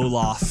like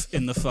Olaf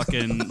in the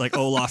fucking like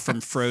Olaf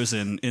from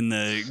Frozen in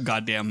the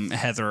goddamn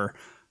heather,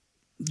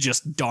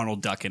 just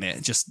Donald ducking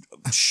it, just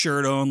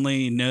shirt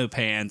only, no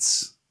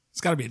pants. It's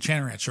got to be a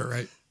Chan Ranch shirt,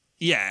 right?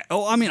 Yeah.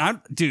 Oh, I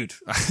mean, dude,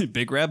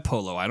 Big Rab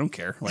Polo. I don't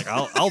care. Like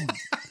I'll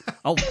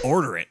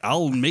order it.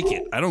 I'll make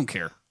it. I don't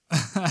care.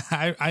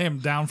 I am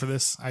down for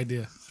this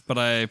idea. But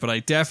I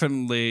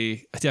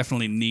definitely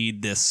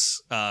need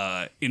this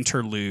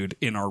interlude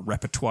in our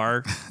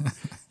repertoire,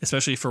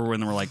 especially for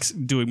when we're like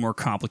doing more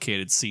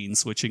complicated scene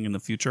switching in the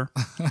future.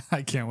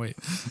 I can't wait.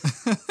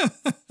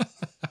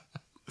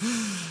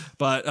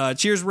 But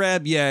cheers,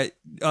 Rab. Yeah,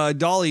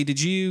 Dolly, did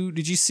you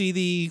see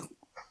the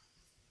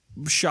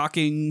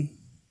shocking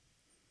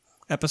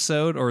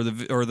episode or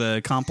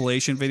the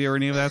compilation video or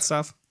any of that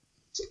stuff?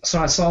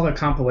 So I saw the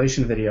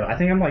compilation video. I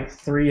think I'm like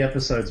 3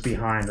 episodes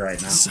behind right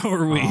now. So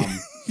are we.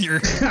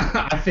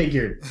 I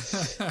figured.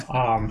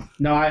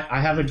 No,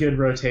 I have a good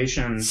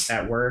rotation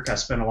at work. I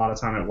spend a lot of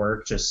time at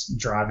work just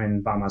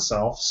driving by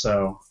myself.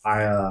 So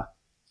I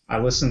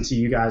listen to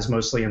you guys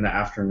mostly in the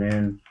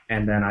afternoon,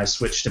 and then I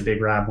switch to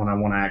Big Rab when I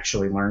want to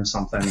actually learn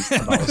something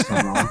about what's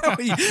going on.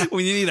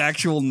 When you need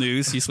actual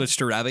news, you switch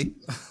to Rabby.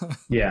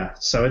 Yeah,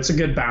 so it's a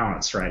good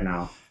balance right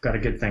now. Got a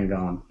good thing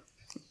going.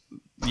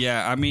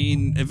 Yeah, I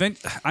mean,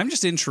 I'm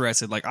just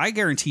interested. Like, I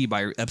guarantee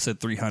by episode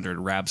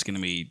 300, Rab's going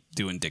to be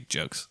doing dick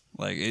jokes.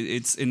 Like,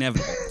 it's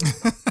inevitable.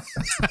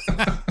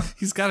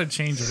 He's got to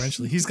change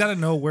eventually. He's got to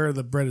know where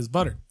the bread is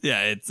buttered.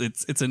 Yeah,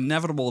 it's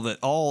inevitable that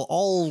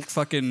all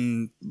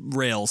fucking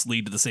rails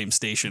lead to the same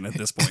station at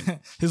this point.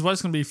 His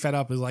wife's going to be fed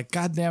up. Is like,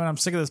 God damn it, I'm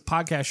sick of this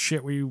podcast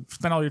shit where you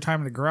spend all your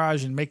time in the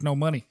garage and make no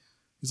money.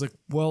 He's like,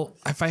 well,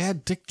 if I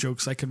had dick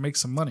jokes, I could make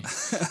some money.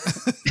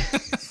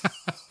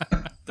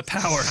 The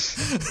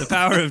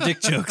power of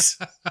dick jokes.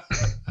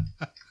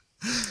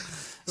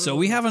 So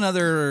we have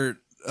another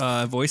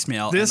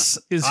voicemail. This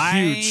is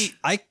huge.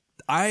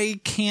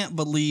 I can't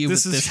believe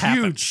This that is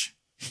happened. huge.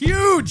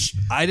 Huge.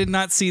 I did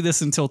not see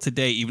this until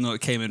today, even though it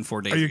came in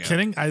 4 days Are you ago.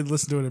 kidding? I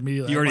listened to it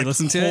immediately. You already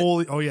listened to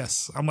it? Oh,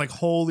 yes. I'm like,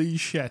 holy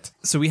shit.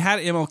 So we had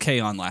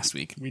MLK on last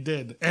week, We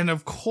did. And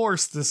of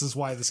course, this is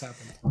why this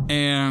happened.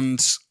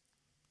 and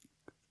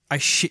I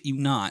shit you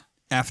not,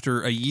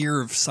 after a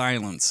year of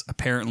silence,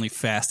 apparently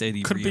Fast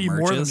Eddie Could reemerges. be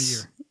more than a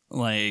year.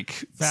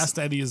 Like, Fast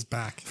Eddie is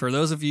back. for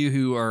those of you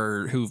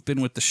who've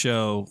been with the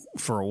show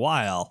for a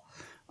while,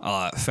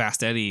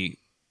 Fast Eddie,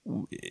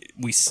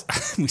 we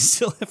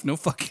still have no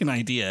fucking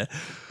idea.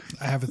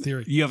 I have a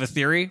theory. You have a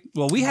theory?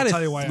 Well, we had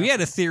tell you why we after.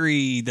 had a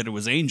theory that it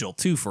was Angel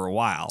too for a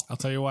while. I'll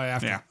tell you why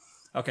after. Yeah.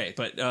 Okay,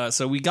 but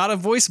so we got a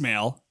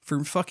voicemail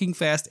from fucking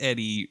Fast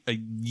Eddie a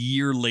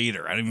year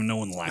later. I don't even know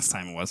when the last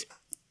time it was.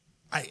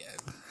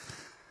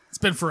 It's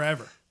been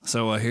forever.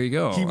 So here you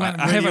go. He went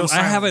I radio haven't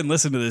silent.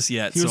 listened to this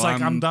yet. He was so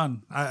like, I'm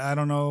done. I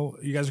don't know.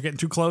 You guys are getting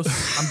too close.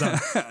 I'm done.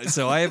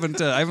 So I haven't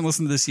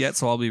listened to this yet.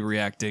 So I'll be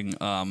reacting It's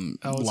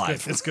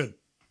live. good. It's good.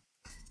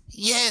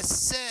 Yes,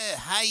 sir.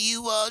 How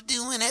you all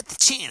doing at the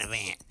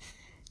Chinavan?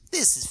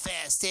 This is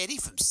Fast Eddie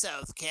from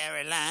South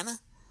Carolina.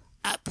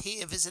 Up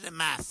here visiting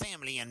my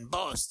family in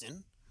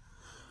Boston.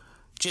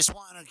 Just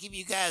want to give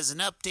you guys an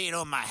update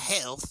on my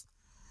health.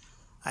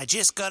 I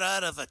just got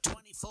out of a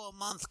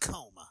 24-month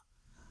coma.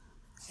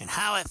 And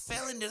how I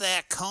fell into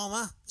that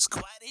coma is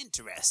quite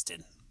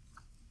interesting.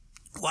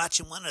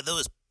 Watching one of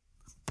those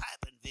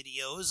piping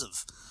videos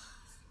of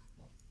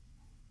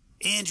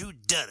Andrew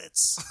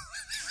Duddits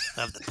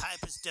of the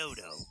Piper's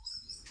Dodo.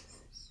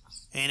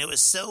 And it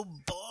was so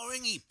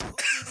boring he put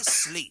me to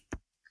sleep.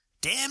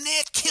 Damn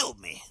near killed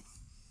me.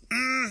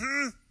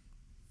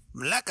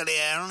 Luckily,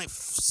 I only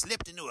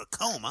slipped into a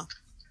coma.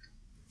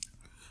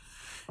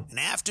 And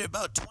after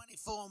about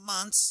 24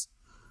 months,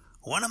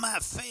 one of my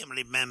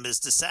family members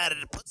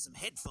decided to put some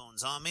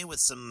headphones on me with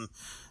some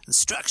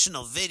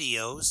instructional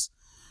videos,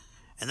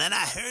 and then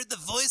I heard the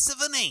voice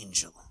of an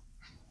angel.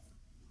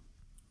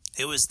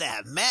 It was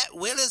that Matt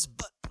Willis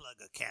butt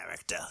plugger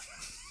character.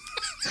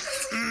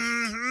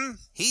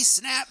 He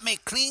snapped me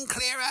clean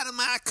clear out of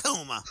my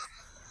coma.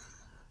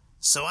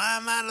 So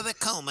I'm out of the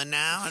coma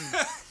now, and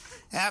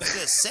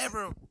after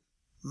several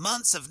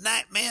months of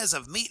nightmares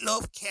of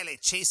Meatloaf Kelly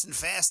chasing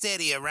Fast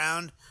Eddie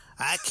around,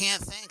 I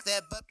can't thank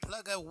that butt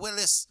plugger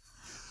Willis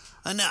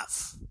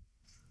enough.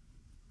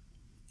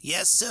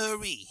 Yes,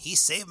 sirree, he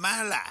saved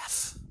my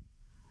life.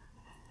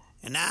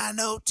 And I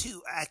know,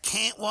 too, I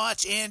can't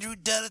watch Andrew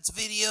Duddits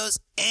videos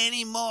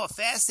anymore.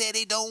 Fast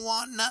Eddie don't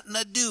want nothing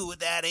to do with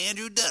that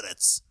Andrew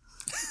Duddits.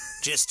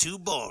 Just too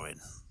boring.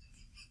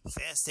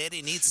 Fast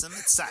Eddie needs some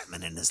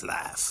excitement in his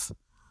life.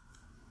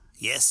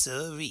 Yes,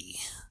 sirree.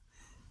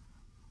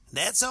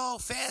 That's all,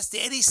 Fast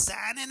Eddie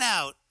signing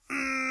out.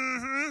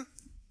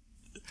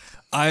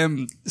 I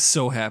am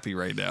so happy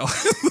right now.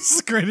 This is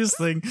the greatest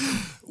thing.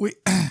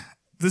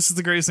 This is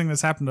the greatest thing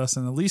that's happened to us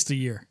in at least a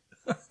year.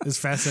 Is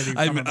Fast Eddie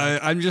coming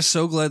back. I'm just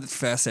so glad that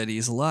Fast Eddie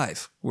is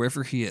alive,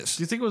 wherever he is.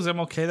 Do you think it was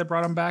MLK that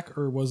brought him back,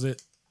 or was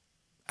it?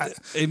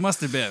 It must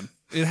have been.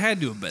 It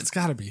had to have been. It's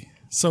got to be.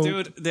 So,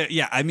 Dude,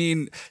 yeah, I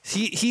mean,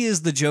 he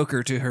is the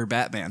Joker to her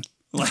Batman.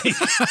 Like,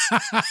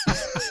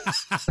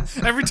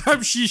 every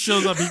time she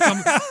shows up,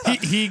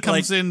 he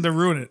comes in to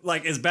ruin it.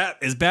 like is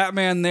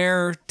Batman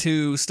there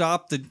to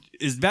stop the?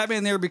 Is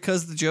Batman there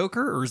because the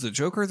Joker, or is the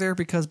Joker there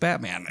because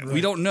Batman? Right.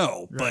 We don't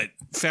know, but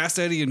Fast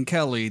Eddie and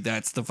Kelly,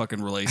 that's the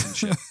fucking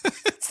relationship.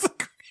 It's the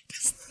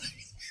greatest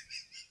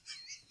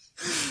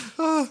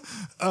thing.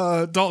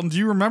 Dalton, do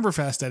you remember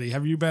Fast Eddie?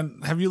 Have you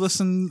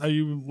listened? Are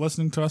you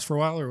listening to us for a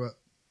while or what?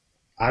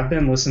 I've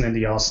been listening to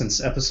y'all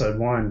since episode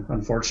 1,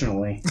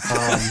 unfortunately.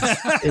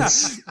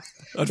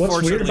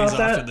 What's weird about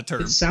that,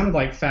 it sounded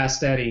like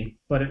Fast Eddie,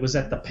 but it was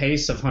at the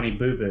pace of Honey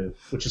Boo Boo,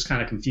 which is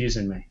kind of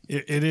confusing me.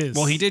 It is.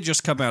 Well, he did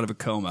just come out of a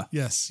coma.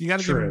 Yes, you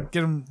got to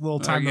give him a little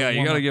time. Yeah,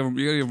 you got to give him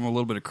a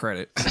little bit of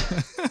credit.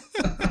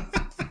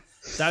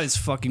 That is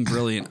fucking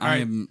brilliant. I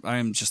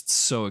am just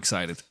so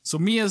excited. So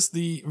me, as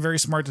the very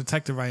smart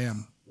detective I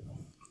am,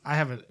 I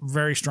have a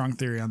very strong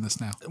theory on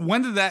this now.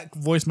 When did that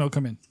voicemail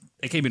come in?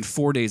 It came in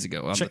 4 days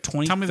ago on the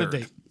 23rd. Tell me the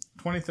date.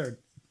 23rd.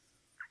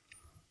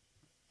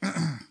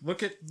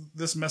 Look at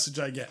this message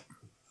I get.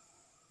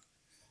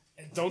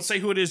 And don't say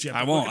who it is yet.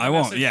 I won't.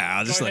 Yeah,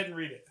 I'll Go just ahead and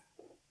read it.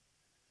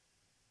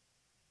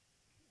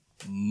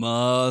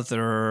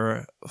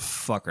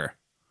 Motherfucker.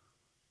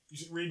 You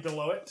should read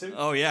below it too.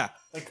 Oh yeah.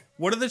 Like,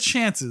 what are the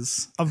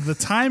chances of the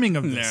timing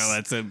of this? No,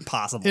 that's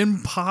impossible.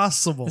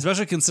 Impossible.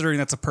 Especially considering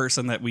that's a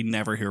person that we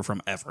never hear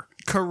from ever.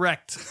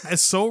 Correct.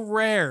 It's so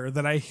rare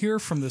that I hear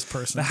from this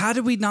person. But how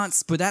did we not?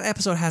 But that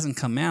episode hasn't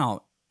come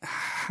out.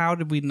 How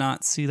did we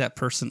not see that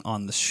person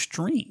on the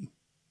stream?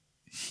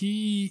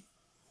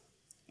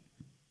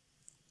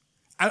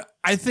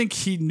 I think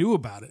he knew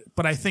about it,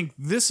 but I think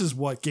this is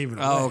what gave it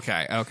away. Oh,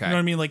 okay. You know what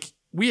I mean? Like,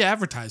 we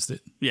advertised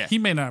it. Yeah. He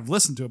may not have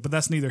listened to it, but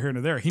that's neither here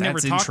nor there. He never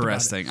That's talked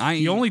interesting. about it.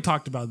 He only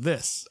talked about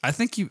this. I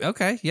think you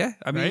okay, yeah.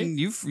 I mean,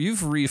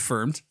 you've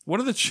reaffirmed. What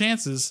are the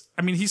chances?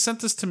 I mean, he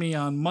sent this to me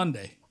on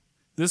Monday.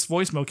 This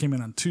voicemail came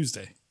in on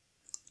Tuesday,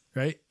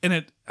 right? And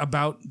it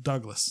about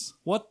Douglas.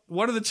 What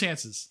are the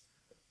chances?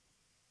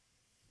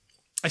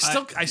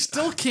 I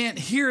still can't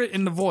hear it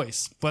in the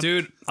voice, but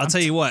Dude, I'll tell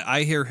you what,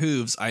 I hear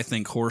hooves, I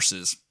think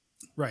horses.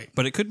 right.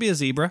 But it could be a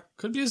zebra.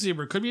 Could be a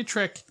zebra, could be a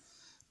trick.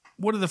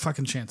 What are the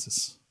fucking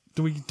chances?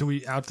 Do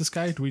we out this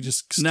guy? Do we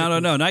just stick No,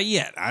 with- not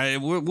yet.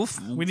 We'll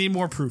We need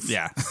more proof.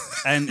 yeah.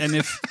 And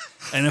if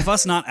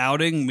us not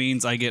outing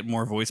means I get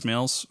more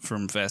voicemails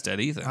from Fast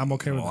Eddie, then I'm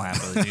okay with we'll that.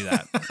 happily do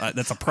that.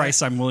 That's a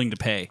price I'm willing to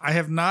pay. I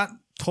have not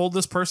told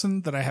this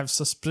person that I have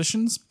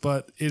suspicions,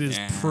 but it is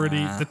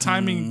pretty. The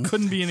timing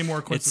couldn't be any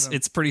more coincidental.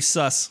 It's pretty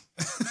sus.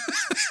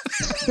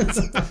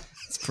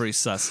 It's pretty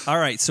sus. All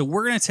right, so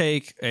we're gonna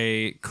take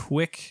a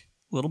quick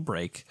little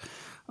break.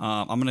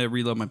 I'm gonna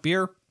reload my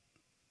beer,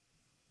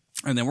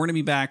 and then we're gonna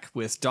be back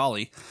with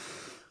Dolly,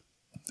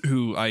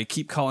 who I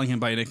keep calling him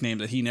by a nickname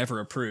that he never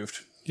approved.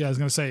 Yeah, I was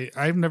gonna say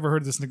I've never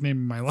heard this nickname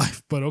in my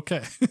life, but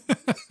okay.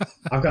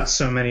 I've got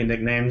so many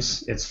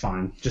nicknames. It's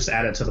fine. Just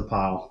add it to the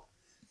pile.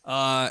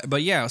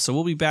 But yeah, so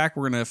we'll be back.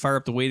 We're gonna fire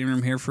up the waiting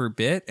room here for a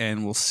bit,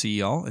 and we'll see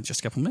y'all in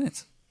just a couple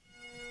minutes.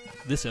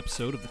 This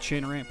episode of the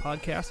Chanarant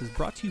Podcast is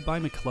brought to you by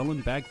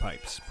McClellan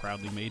Bagpipes,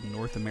 proudly made in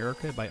North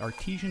America by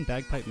artesian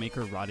bagpipe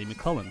maker Roddy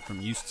McClellan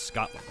from Eust,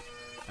 Scotland.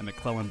 At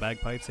McClellan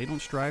Bagpipes, they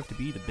don't strive to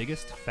be the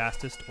biggest,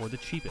 fastest, or the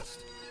cheapest.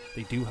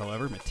 They do,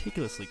 however,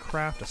 meticulously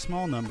craft a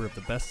small number of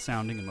the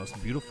best-sounding and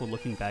most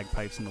beautiful-looking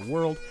bagpipes in the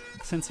world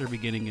since their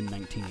beginning in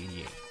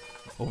 1988.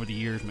 Over the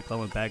years,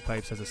 McClellan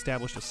Bagpipes has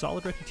established a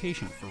solid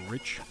reputation for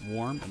rich,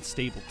 warm, and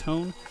stable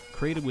tone,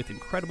 created with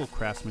incredible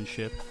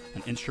craftsmanship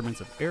and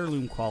instruments of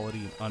heirloom quality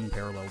and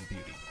unparalleled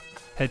beauty.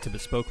 Head to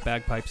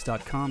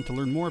BespokeBagpipes.com to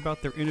learn more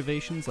about their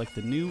innovations like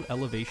the new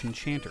Elevation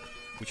Chanter,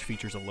 which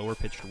features a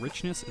lower-pitched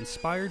richness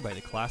inspired by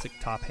the classic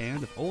top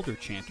hand of older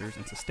chanters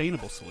and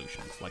sustainable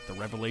solutions like the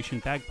Revelation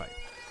Bagpipe,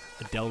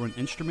 a Delrin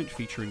instrument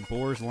featuring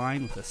bores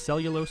lined with a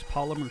cellulose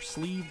polymer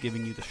sleeve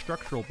giving you the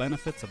structural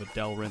benefits of a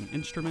Delrin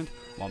instrument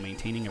while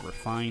maintaining a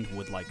refined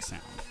wood-like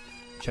sound.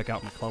 Check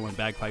out McClellan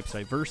Bagpipes'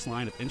 diverse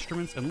line of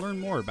instruments and learn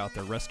more about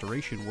their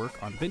restoration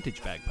work on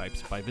vintage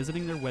bagpipes by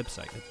visiting their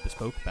website at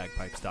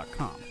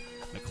BespokeBagpipes.com.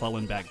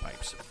 McClellan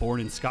Bagpipes, born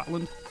in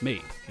Scotland,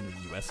 made in the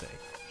USA.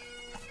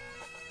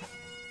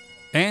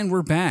 And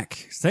we're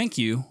back. Thank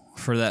you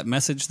for that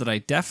message that I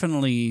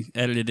definitely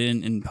edited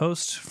in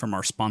post from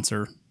our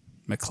sponsor,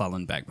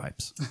 McClellan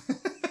Bagpipes.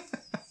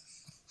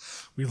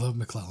 We love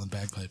McClellan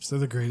Bagpipes. They're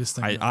the greatest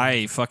thing.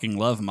 I fucking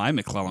love my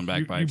McClellan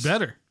Bagpipes. You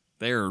better.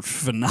 They're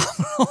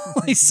phenomenal.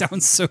 They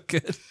sound so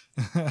good.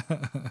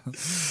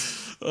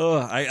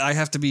 I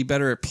have to be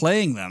better at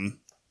playing them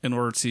in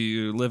order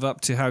to live up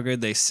to how good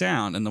they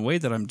sound. And the way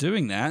that I'm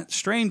doing that,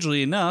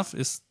 strangely enough,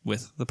 is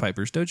with the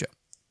Piper's Dojo.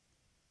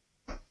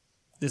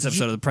 This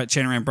episode of the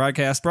Chanarant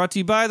Broadcast brought to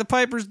you by the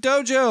Piper's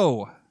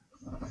Dojo.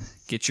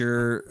 Get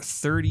your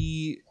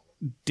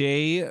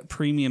 30-day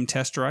premium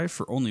test drive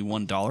for only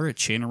 $1 at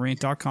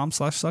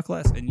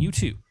chanarant.com/suckless. And you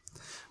too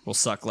will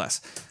suck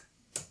less.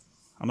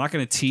 I'm not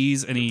going to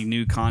tease any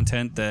new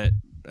content that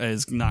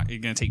is not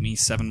going to take me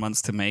 7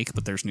 months to make,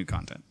 but there's new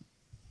content.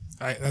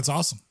 All right, that's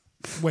awesome.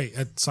 Wait,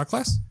 at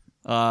Suckless?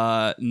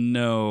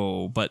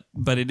 No, but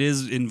it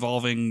is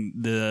involving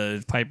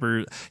the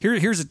Piper.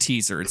 Here's a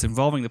teaser. It's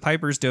involving the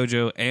Piper's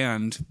Dojo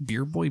and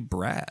Beer Boy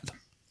Brad.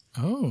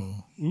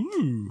 Oh,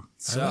 ooh.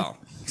 So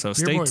Beer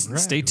Boy Brad.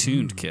 stay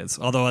tuned, kids.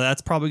 Although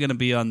that's probably going to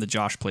be on the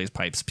Josh Plays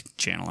Pipes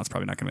channel. That's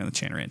probably not going to be on the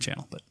Chanarant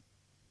channel. But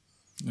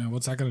Yeah,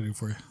 what's that going to do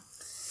for you?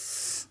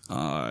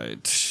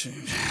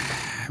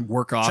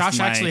 Work off. Josh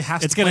actually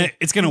has it's to gonna play-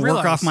 it's gonna you work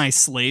realize- off my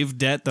slave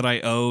debt that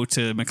I owe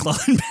to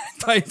McClellan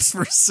Bagpipes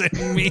for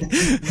sending me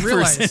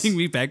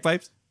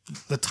bagpipes.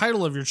 The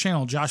title of your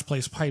channel, Josh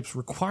Plays Pipes,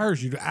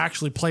 requires you to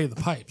actually play the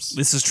pipes.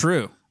 This is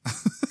true.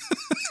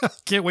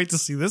 Can't wait to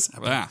see this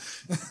happen. Yeah.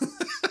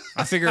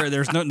 I figure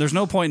there's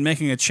no point in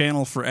making a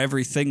channel for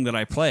everything that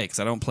I play because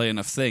I don't play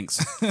enough things.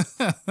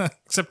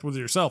 Except with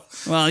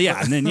yourself. Well,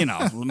 yeah, and then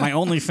my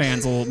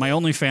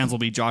OnlyFans will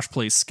be Josh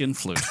Plays Skin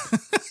Flute.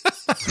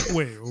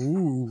 Wait,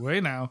 ooh,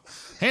 hey now.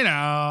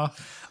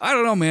 I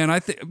don't know, man. I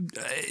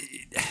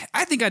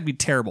think I'd be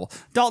terrible.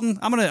 Dalton,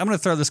 I'm gonna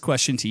throw this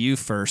question to you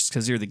first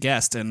because you're the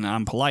guest and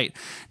I'm polite.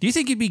 Do you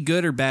think you'd be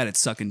good or bad at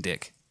sucking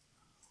dick?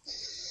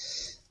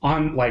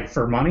 On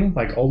for money,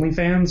 like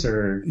OnlyFans,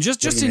 or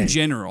Just what do you in mean?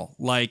 general,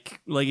 like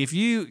if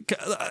you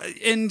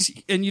and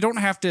you don't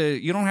have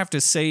to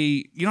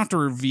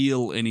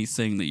reveal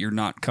anything that you're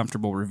not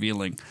comfortable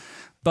revealing,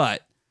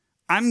 but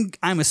I'm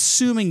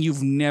assuming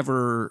you've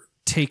never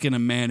taken a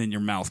man in your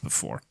mouth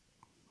before.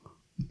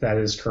 That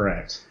is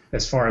correct,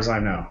 as far as I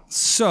know.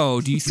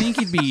 So, do you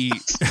think you'd be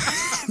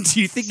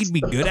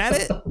good at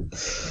it?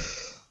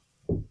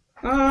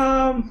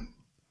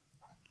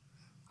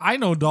 I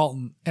know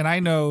Dalton, and I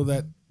know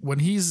that when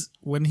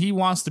he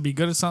wants to be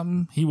good at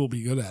something, he will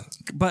be good at it.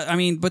 But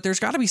but there's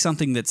got to be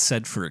something that's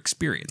said for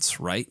experience,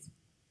 right?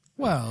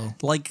 Well,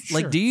 Like,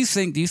 sure. do you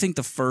think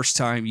the first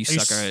time you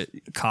suck a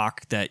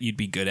cock that you'd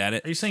be good at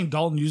it? Are you saying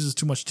Dalton uses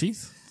too much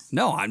teeth?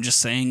 No, I'm just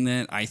saying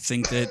that I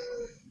think that.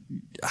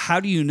 How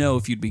do you know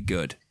if you'd be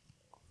good?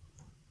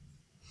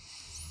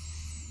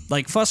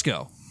 Like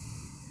Fusco.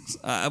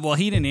 Well,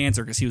 he didn't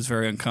answer because he was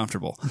very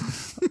uncomfortable.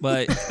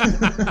 But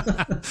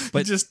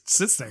He just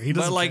sits there. He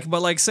doesn't.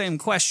 but like same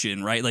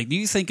question, right? Like, do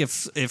you think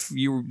if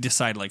you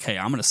decide like, hey,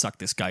 I'm going to suck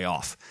this guy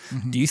off,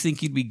 do you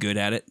think you'd be good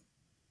at it?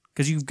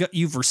 Because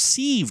you've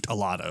received a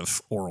lot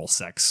of oral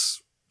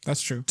sex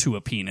That's true. to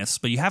a penis,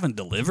 but you haven't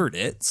delivered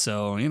it.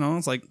 So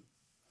it's like.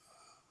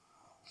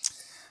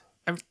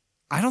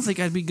 I don't think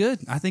I'd be good.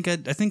 I think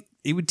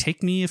it would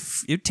take me a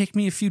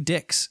few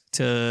dicks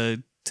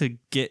to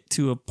get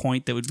to a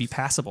point that would be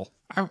passable.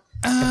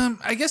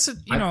 I guess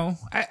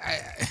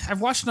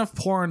I've watched enough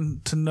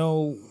porn to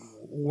know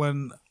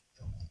when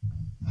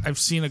I've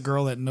seen a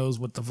girl that knows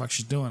what the fuck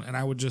she's doing, and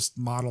I would just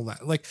model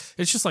that. Like,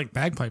 it's just like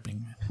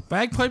bagpiping.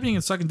 Bagpiping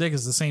and sucking dick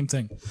is the same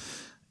thing.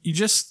 You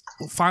just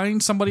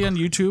find somebody on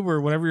YouTube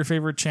or whatever your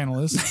favorite channel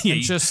is,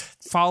 and just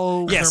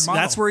follow their model.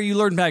 That's where you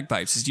learn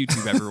bagpipes is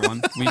YouTube,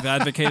 everyone. We've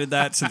advocated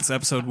that since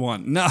episode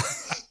 1. No.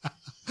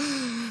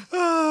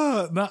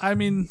 No, I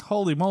mean,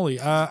 holy moly.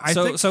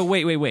 So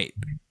wait.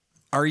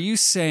 Are you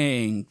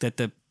saying that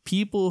the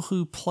people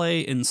who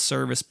play in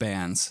service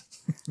bands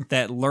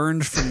that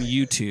learned from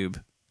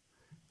YouTube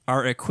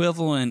are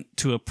equivalent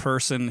to a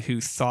person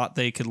who thought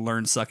they could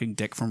learn sucking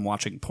dick from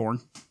watching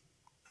porn?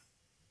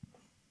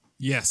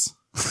 Yes.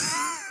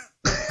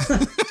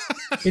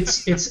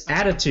 It's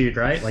attitude,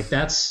 right? Like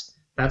that's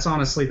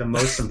honestly the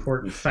most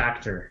important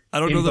factor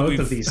in both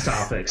of these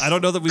topics. I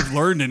don't know that we've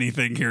learned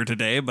anything here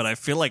today, but I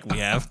feel like we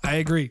have. I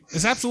agree.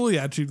 It's absolutely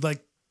attitude.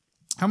 Like,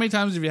 how many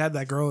times have you had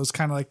that girl who's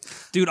kind of like,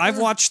 dude? I've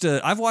watched a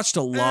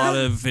lot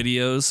of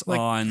videos like,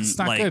 on it's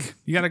not like good.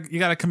 You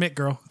gotta commit,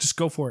 girl. Just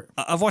go for it.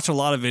 I've watched a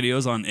lot of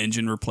videos on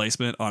engine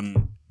replacement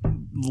on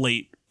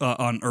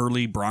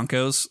early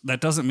Broncos. That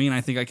doesn't mean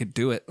I think I could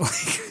do it.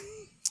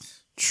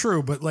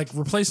 True, but like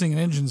replacing an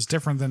engine is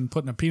different than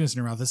putting a penis in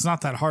your mouth. It's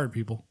not that hard,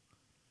 people.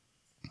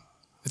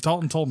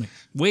 Dalton told me.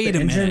 Wait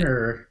a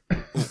minute.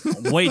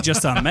 Wait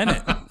just a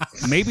minute.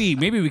 Maybe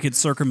we could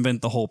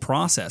circumvent the whole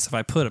process. If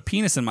I put a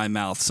penis in my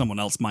mouth, someone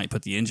else might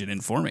put the engine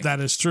in for me. That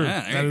is true.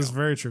 Yeah, that is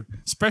very true.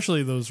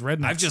 Especially those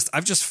rednecks.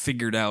 I've just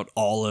figured out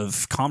all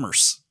of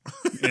commerce.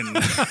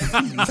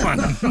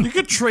 You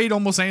could trade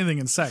almost anything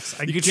in sex.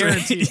 I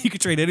guarantee. You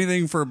could trade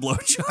anything for a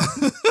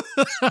blowjob.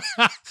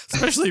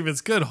 Especially if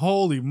it's good.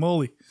 Holy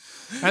moly.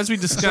 As we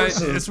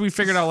discussed, as we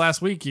figured out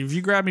last week, if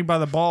you grab me by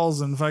the balls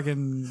and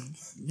fucking,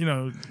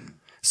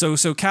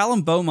 So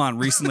Callum Beaumont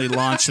recently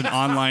launched an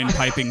online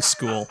piping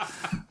school,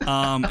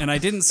 and I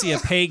didn't see a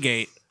pay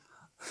gate.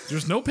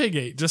 There's no pay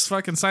gate. Just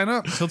fucking sign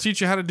up. He'll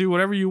teach you how to do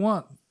whatever you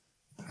want.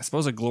 I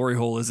suppose a glory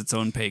hole is its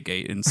own pay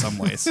gate in some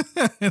ways.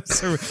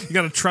 So you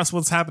got to trust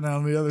what's happening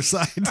on the other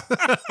side.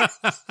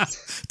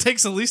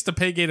 Takes at least a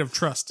pay gate of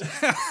trust.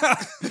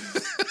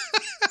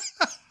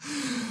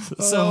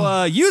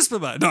 So use the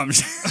no. I'm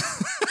just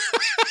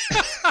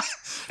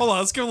Hold on,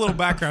 let's give a little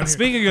background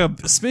here.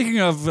 Speaking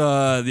of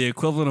the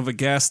equivalent of a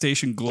gas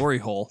station glory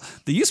hole,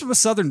 the Uspa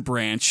Southern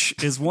branch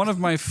is one of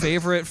my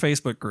favorite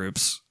Facebook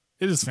groups.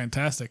 It is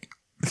fantastic.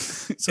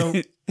 So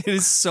it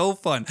is so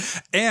fun.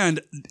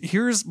 And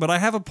but I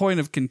have a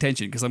point of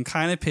contention because I'm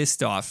kind of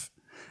pissed off,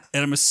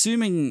 and I'm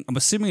assuming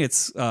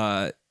it's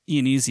Ian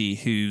Easy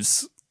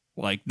who's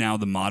like now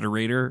the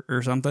moderator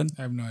or something.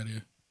 I have no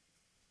idea.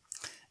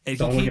 And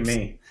Don't look at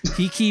me.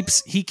 He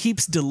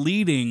keeps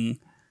deleting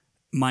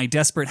my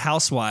Desperate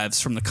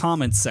Housewives from the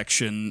comments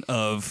section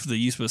of the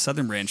Uspa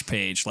Southern Branch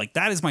page. Like,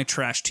 that is my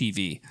trash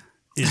TV,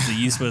 is the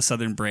Uspa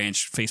Southern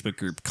Branch Facebook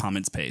group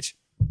comments page.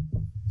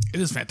 It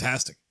is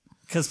fantastic.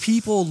 Because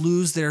people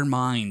lose their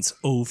minds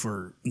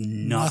over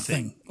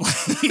nothing.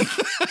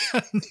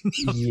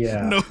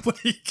 Yeah.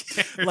 Nobody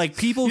cares. Like,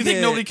 people You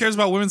think nobody cares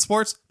about women's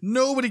sports?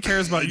 Nobody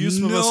cares about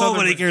Uspa Southern.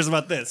 Nobody cares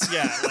about this.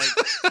 Yeah.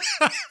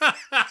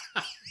 Like,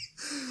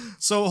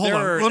 so hold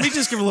on. Let me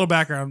just give a little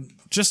background,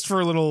 just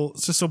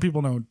so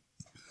people know.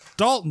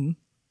 Dalton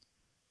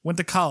went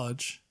to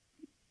college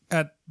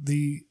at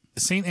the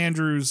St.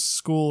 Andrews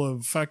School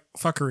of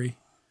Fuckery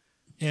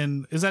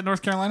is that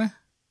North Carolina?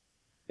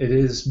 It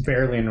is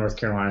barely in North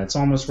Carolina. It's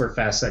almost where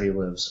Fast Eddie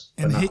lives,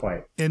 but not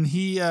quite. And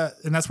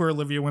and that's where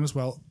Olivia went as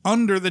well,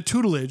 under the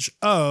tutelage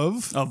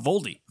of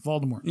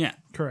Voldemort. Yeah,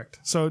 correct.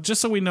 So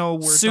just so we know,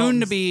 we're soon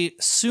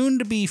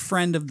to be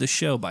friend of the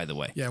show. By the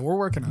way, yeah, we're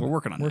working on it. We're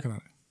working on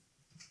it.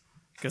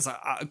 Because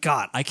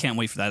God, I can't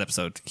wait for that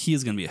episode. He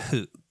is going to be a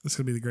hoot. This is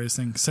going to be the greatest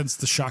thing since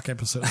the Shock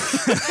episode.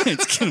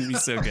 It's going to be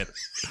so good.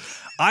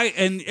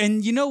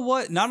 And you know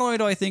what? Not only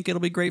do I think it'll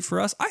be great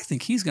for us, I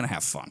think he's going to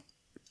have fun.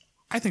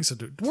 I think so,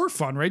 dude. We're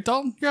fun, right,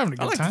 Dalton? You're having a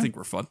good time. I think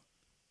we're fun.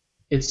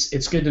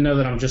 it's good to know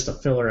that I'm just a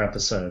filler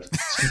episode.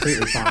 It's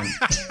completely fine.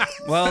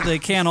 Well, they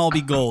can't all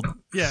be gold.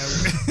 Yeah.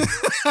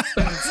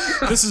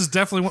 This is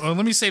definitely one.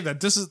 Let me save that.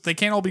 This is They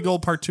Can't All Be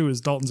Gold Part 2 is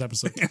Dalton's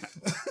episode.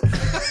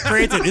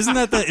 Granted, isn't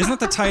that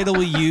the title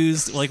we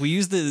used? Like, we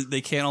used the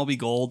They Can't All Be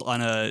Gold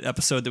on a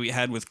episode that we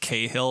had with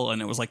Cahill,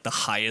 and it was like the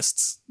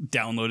highest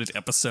downloaded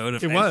episode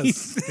of It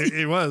was.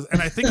 It was.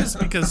 And I think it's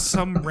because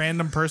some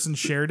random person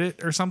shared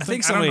it or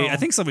something. I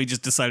think somebody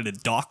just decided to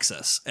dox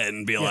us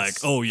and be like,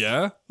 "Oh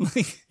yeah."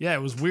 Yeah,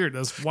 it was weird. It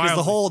was wild.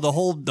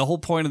 The whole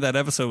point of that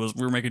episode was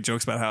we were making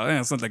jokes about how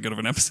it's not that good of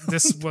an episode.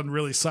 This one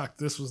really sucked.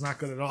 This was not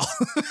good at all.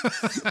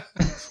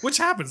 Which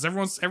happens.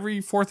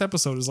 Every fourth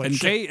episode is like and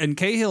shit.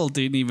 Cahill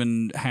didn't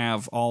even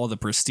have all of the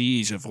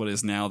prestige of what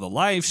is now the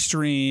live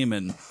stream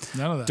and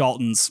None of that.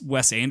 Dalton's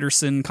Wes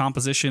Anderson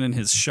composition in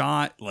his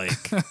shot.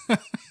 Like,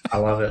 I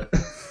love it.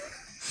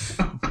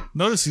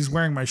 Notice he's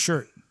wearing my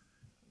shirt.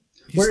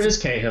 Where is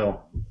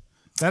Cahill?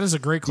 That is a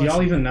great Do question.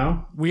 y'all even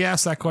know? We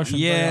asked that question.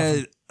 very yeah,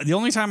 often. the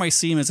only time I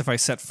see him is if I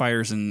set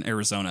fires in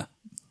Arizona.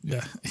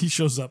 Yeah. He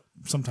shows up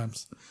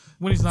sometimes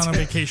when he's not on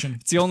vacation.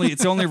 It's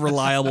the only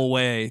reliable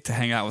way to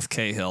hang out with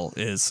Cahill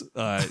is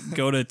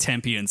go to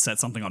Tempe and set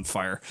something on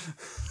fire.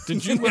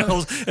 Did you?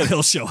 and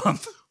he'll show up.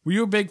 Were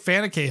you a big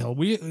fan of Cahill?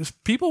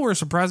 People were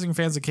surprising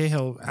fans of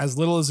Cahill as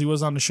little as he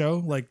was on the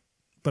show.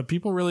 But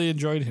people really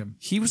enjoyed him.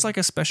 He was like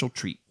a special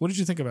treat. What did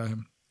you think about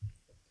him?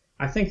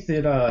 I think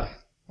that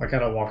I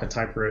gotta walk a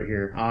tightrope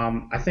here.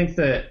 I think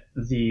that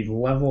the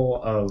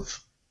level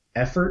of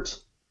effort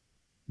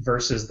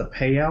versus the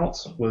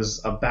payout was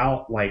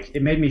about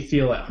it made me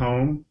feel at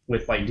home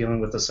with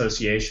dealing with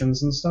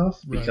associations and stuff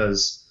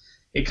because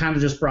it kind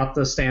of just brought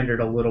the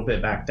standard a little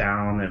bit back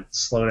down and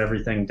slowed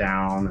everything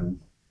down and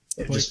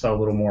it just felt a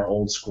little more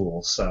old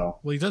school. So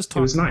he does talk.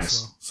 It was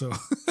nice. Slow, so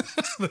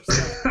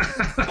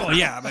Oh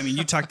yeah, I mean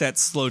you talk that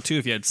slow too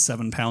if you had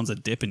 7 pounds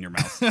of dip in your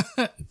mouth.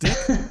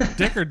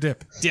 dick or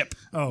dip? Dip.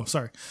 Oh,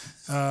 sorry.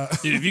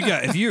 Dude,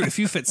 if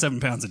you fit 7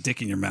 pounds of dick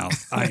in your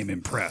mouth, I am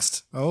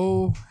impressed.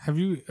 Oh, have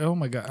you? Oh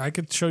my god, I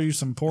could show you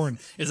some porn.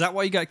 Is that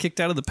why you got kicked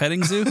out of the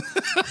petting zoo?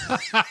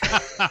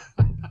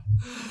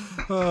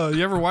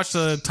 You ever watch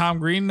the Tom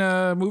Green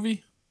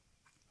movie?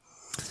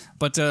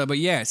 But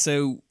yeah,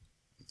 so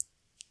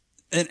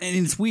and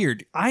it's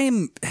weird. I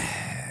am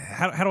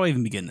how do I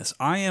even begin this?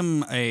 I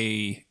am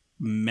a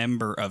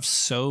member of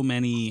so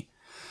many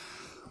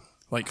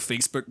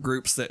Facebook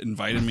groups that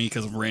invited me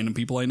because of random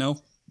people I know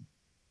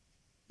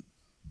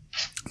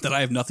that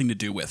I have nothing to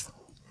do with.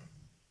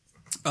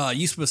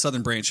 USPA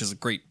Southern Branch is a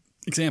great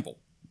example.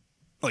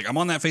 I'm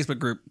on that Facebook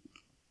group.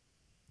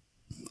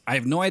 I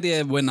have no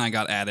idea when I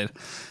got added.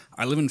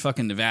 I live in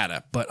fucking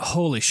Nevada, but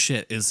holy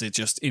shit, is it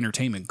just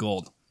entertainment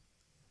gold.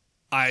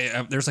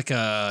 There's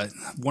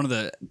one of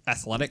the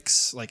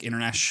athletics,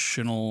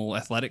 international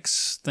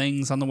athletics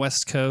things on the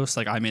West Coast.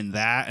 I'm in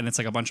that, and it's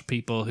a bunch of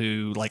people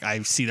who I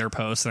see their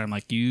posts, and I'm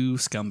like, you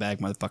scumbag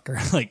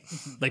motherfucker.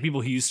 like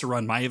people who used to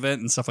run my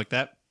event and stuff like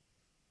that.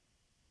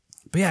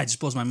 But yeah, it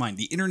just blows my mind.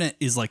 The internet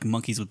is like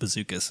monkeys with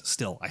bazookas.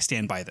 Still, I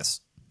stand by this.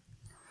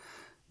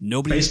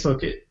 Nobody.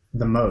 Facebook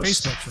the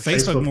most.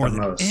 Facebook more the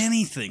than most.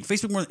 anything.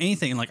 Facebook more than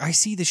anything. And I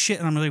see the shit,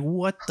 and I'm like,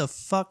 what the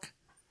fuck?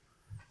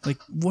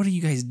 What are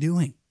you guys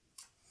doing?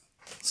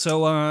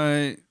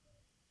 So,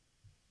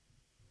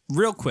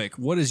 real quick,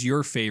 what is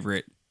your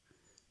favorite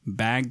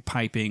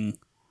bagpiping,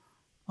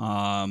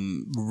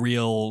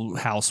 Real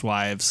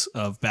Housewives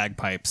of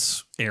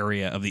Bagpipes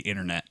area of the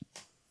internet?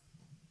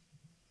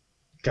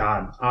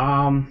 God,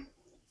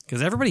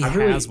 because everybody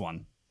has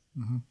one.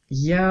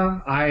 Yeah,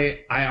 I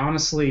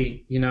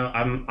honestly,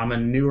 I'm a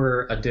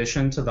newer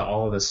addition to the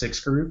All of the Six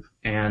group,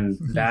 and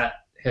that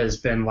has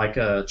been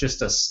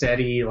just a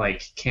steady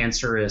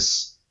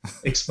cancerous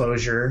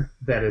exposure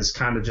that is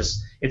kind of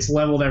it's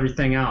leveled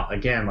everything out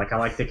again. I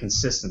like the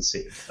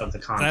consistency of the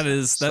content. That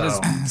is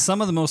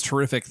some of the most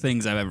horrific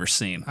things I've ever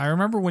seen. I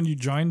remember when you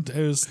joined,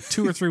 it was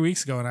 2 or 3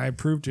 weeks ago, and I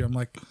approved you. I'm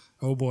like,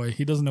 oh boy,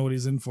 he doesn't know what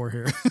he's in for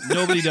here.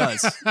 Nobody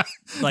does.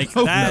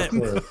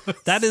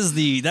 That is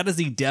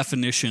the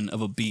definition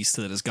of a beast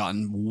that has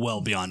gotten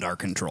well beyond our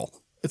control.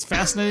 It's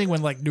fascinating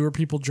when newer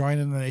people join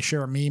and then they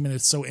share a meme and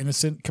it's so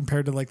innocent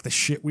compared to the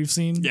shit we've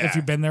seen if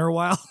you've been there a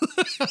while.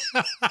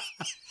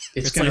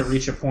 It's going to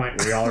reach a point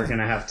where y'all are going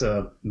to have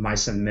to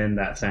mice and mend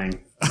that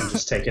thing and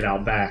just take it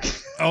out back.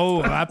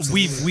 Oh,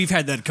 absolutely. We've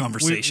had that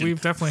conversation.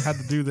 We've definitely had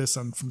to do this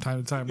from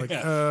time to time.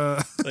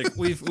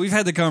 We've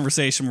had the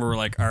conversation where we're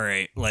like, all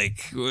right,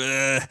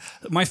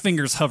 my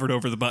fingers hovered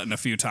over the button a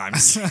few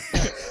times.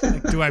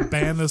 Do I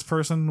ban this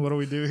person? What do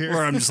we do here?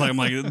 Or I'm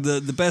like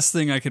the best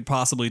thing I could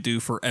possibly do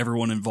for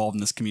everyone involved in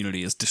this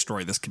community is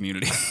destroy this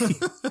community.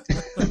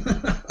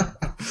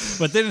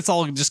 But then it's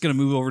all just going to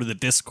move over to the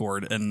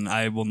Discord, and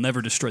I will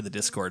never destroy the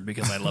Discord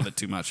because I love it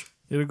too much.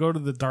 It'll go to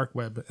the dark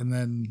web, and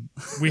then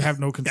we have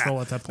no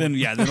control at that point.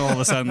 Then all of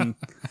a sudden,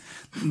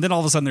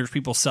 there's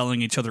people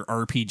selling each other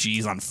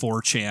RPGs on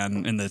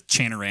 4chan in the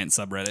Chanarant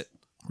subreddit.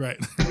 Right.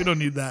 We don't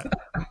need that.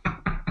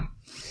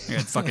 I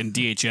had fucking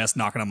DHS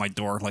knocking on my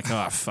door, like,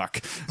 oh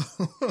fuck.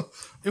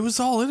 It was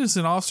all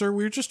innocent, officer.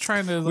 We were just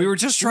trying to. We were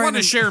just trying wanted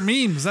to share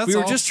memes. That's we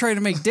were all. just trying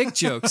to make dick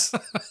jokes.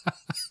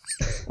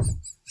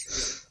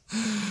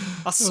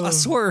 I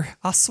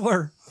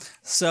swear.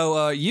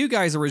 So you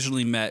guys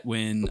originally met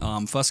when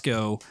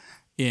Fusco,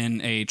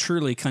 in a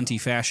truly cunty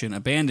fashion,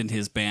 abandoned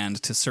his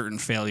band to certain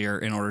failure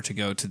in order to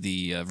go to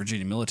the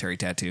Virginia military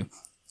tattoo.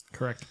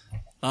 Correct.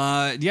 Do you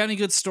have any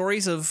good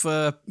stories of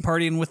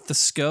partying with the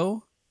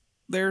SCO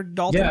there,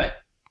 Dalton? Yeah,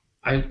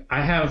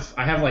 I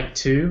have like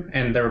two,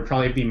 and there would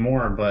probably be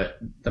more, but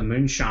the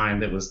moonshine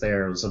that was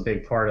there was a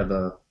big part of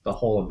the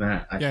whole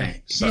event, I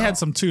think. So. He had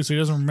some too, so he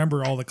doesn't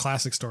remember all the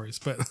classic stories.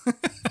 But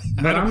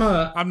But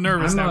I'm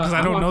nervous now because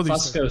I don't know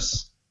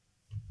these.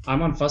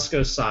 I'm on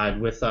Fusco's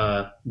side with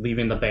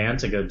leaving the band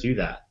to go do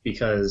that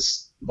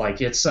because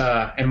like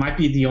it might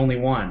be the only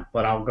one,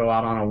 but I'll go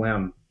out on a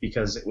limb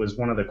because it was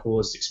one of the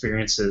coolest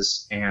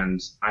experiences,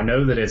 and I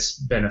know that it's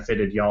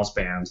benefited y'all's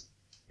band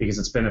because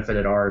it's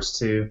benefited ours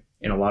too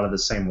in a lot of the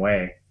same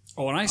way.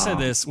 Oh, and I said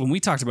this when we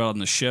talked about it on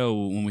the show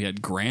when we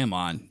had Graham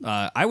on.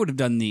 I would have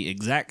done the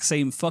exact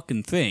same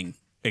fucking thing,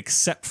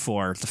 except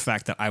for the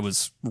fact that I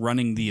was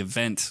running the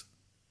event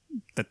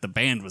that the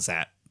band was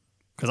at.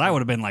 Because I would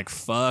have been like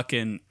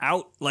fucking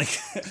out, like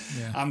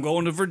I'm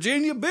going to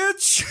Virginia,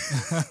 bitch.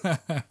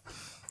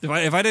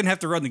 If I didn't have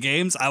to run the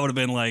games, I would have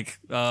been like,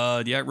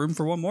 do you have room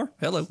for one more?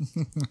 Hello.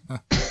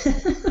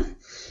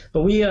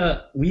 But we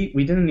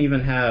didn't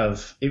even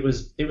have it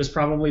was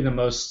probably the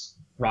most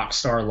rock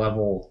star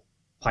level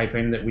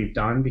piping that we've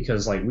done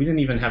because like we didn't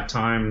even have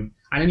time.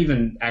 I didn't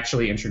even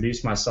actually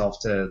introduce myself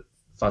to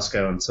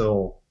Fusco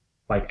until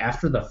like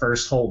after the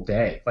first whole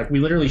day. Like we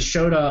literally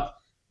showed up,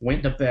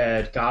 went to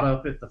bed, got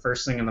up at the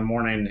first thing in the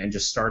morning, and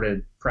just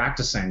started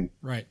practicing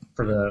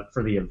for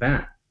the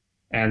event.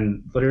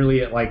 And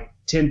literally at like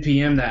 10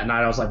 p.m. that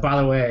night, I was like,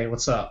 by the way,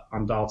 what's up?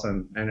 I'm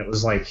Dalton. And it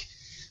was like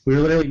we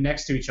were literally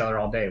next to each other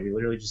all day. We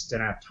literally just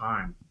didn't have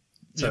time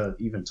to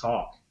even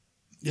talk.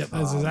 Yep,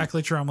 that's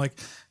exactly true. I'm like,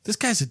 this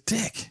guy's a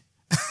dick.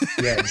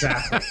 Yeah,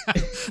 exactly.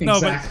 No,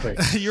 exactly.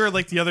 but you're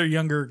like the other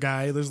younger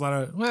guy. There's a lot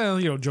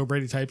of, Joe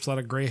Brady types, a lot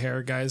of gray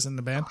hair guys in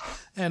the band.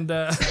 And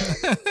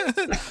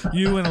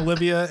you and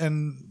Olivia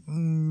and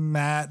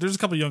Matt, there's a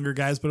couple younger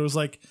guys, but it was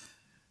like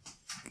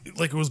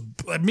it was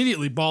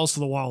immediately balls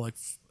to the wall. Like,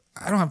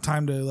 I don't have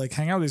time to like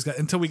hang out with these guys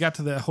until we got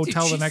to the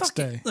hotel the next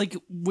day. Like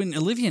when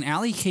Olivia and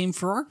Allie came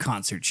for our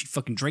concert, she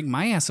fucking drank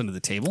my ass under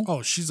the table.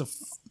 Oh, she's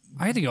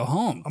I had to go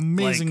home.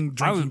 Amazing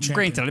drinking champion.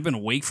 Granted, I'd been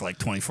awake for like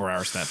 24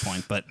 hours at that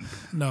point, but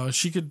no,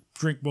 she could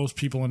drink most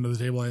people under the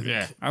table. I think.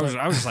 Yeah, I was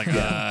just like,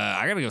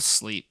 I gotta go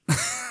sleep.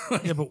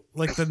 Yeah, but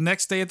like the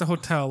next day at the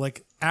hotel,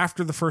 like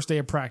after the first day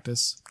of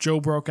practice, Joe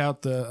broke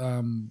out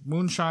the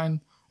moonshine,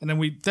 and then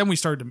we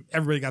started to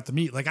everybody got to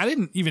meet. Like I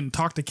didn't even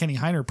talk to Kenny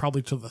Heiner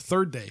probably till the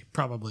third day,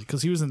 probably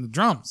because he was in the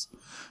drums,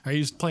 or he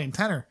was playing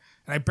tenor,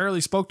 and I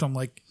barely spoke to him.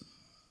 Like.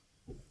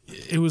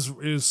 It was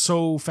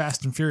so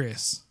fast and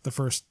furious the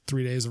first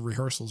 3 days of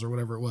rehearsals or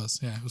whatever it was.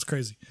 Yeah, it was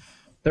crazy.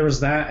 There was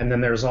that, and then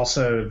there was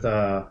also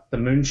the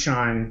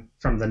moonshine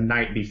from the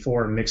night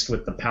before mixed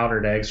with the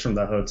powdered eggs from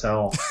the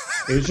hotel.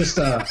 It was just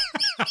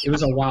it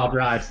was a wild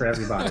ride for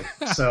everybody.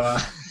 So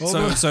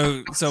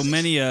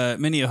many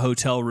a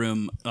hotel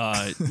room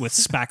with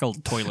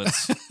spackled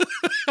toilets.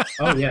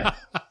 Oh yeah.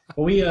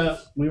 Well,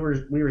 we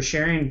were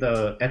sharing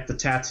at the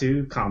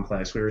tattoo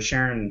complex. We were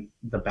sharing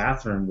the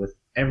bathroom with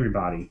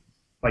everybody.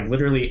 Like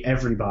literally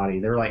everybody.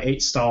 There were like 8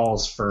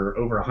 stalls for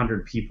over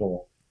 100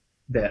 people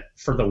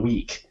for the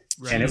week,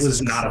 and it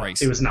was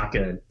not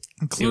good,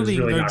 including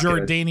really the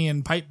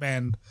Jordanian pipe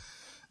band.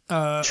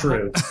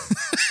 True.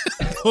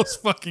 Those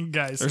fucking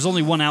guys. There's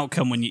only one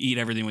outcome when you eat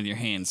everything with your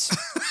hands.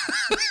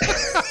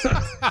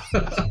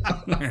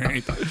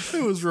 Right.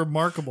 It was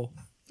remarkable.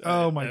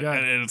 Oh my god!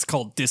 And it's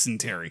called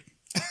dysentery.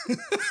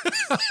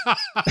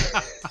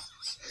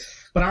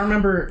 But I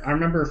remember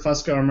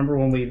Fusco. I remember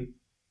when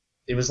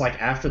it was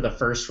like after the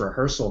first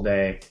rehearsal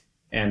day,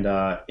 and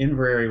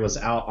Inverary was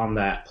out on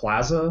that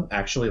plaza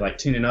actually like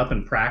tuning up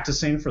and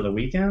practicing for the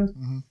weekend.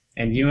 Mm-hmm.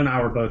 And you and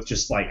I were both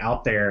just like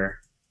out there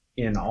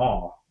in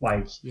awe.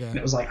 Like, and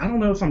it was like, I don't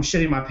know if I'm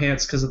shitting my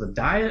pants because of the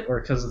diet or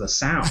because of the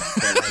sound.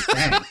 But like,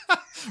 dang.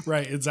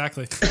 Right,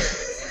 exactly.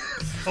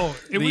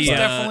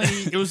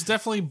 It was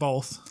definitely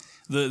both.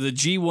 The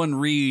G1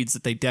 reeds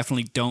that they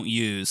definitely don't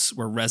use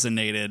were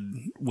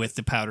resonated with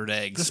the powdered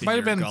eggs. This might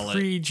have been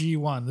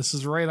pre-G1. This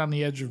is right on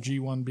the edge of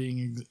G1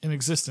 being in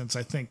existence,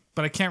 I think.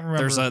 But I can't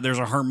remember. There's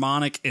a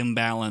harmonic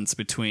imbalance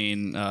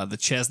between the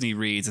Chesney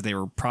reeds that they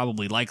were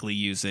probably likely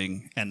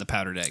using and the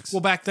powdered eggs.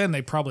 Well, back then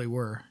they probably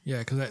were. Yeah,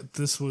 because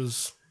this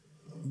was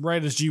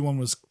right as G1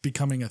 was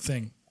becoming a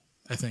thing,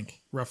 I think,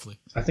 roughly.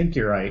 I think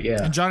you're right,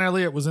 yeah. And John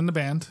Elliott was in the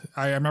band.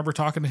 I remember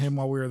talking to him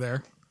while we were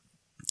there.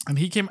 And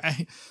he came...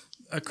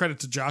 A credit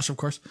to Josh, of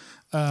course.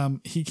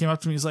 He came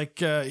up to me. He's like,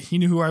 he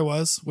knew who I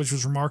was, which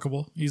was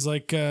remarkable. He's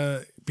like,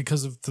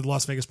 because of the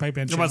Las Vegas Pipe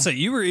Band. I was about to say,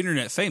 you were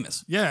internet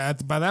famous. Yeah,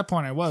 by that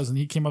point I was, and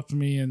he came up to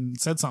me and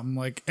said something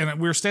like, and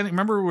we were standing.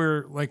 Remember,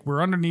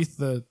 we're underneath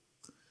the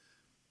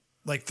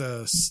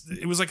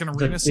it was like an The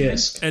arena scene.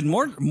 disc. And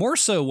more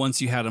so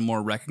once you had a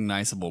more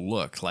recognizable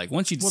look. Like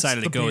once you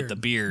decided to go with the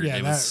beard, Yeah,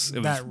 it was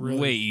really,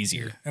 way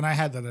easier. And I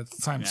had that at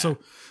the time. So,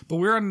 but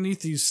we were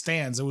underneath these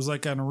stands. It was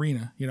like an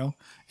arena, you know,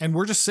 and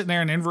we're just sitting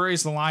there, and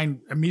Inveray's the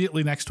line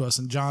immediately next to us,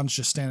 and John's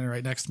just standing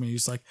right next to me.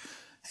 He's like,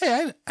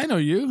 "Hey, I know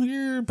you.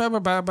 You're blah blah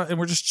blah blah," and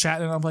we're just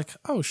chatting. And I'm like,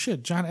 "Oh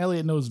shit, John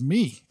Elliott knows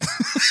me."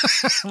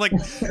 I'm like,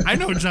 I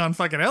know John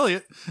fucking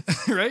Elliott,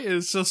 right?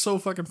 It's just so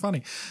fucking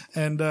funny.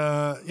 And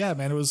yeah,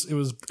 man, it was.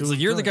 So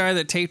you're the guy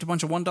that taped a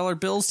bunch of $1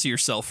 bills to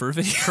yourself for a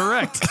video.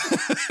 Correct.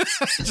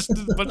 Just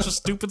did a bunch of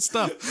stupid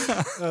stuff.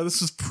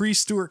 This was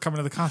pre-Stewart coming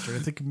to the concert. I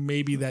think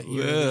maybe that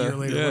year, the year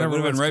later, Yeah, it whatever. would it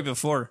have was. been right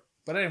before.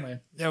 But anyway,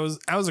 that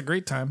was a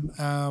great time.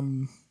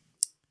 Let's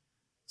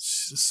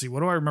see, what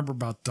do I remember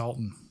about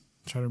Dalton?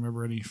 Try to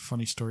remember any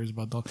funny stories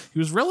about Dalton. He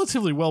was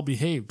relatively well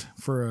behaved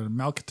for a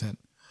malcontent.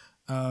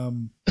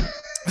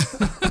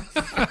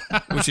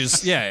 Which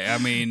is, yeah,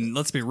 I mean,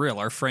 let's be real.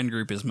 Our friend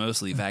group is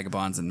mostly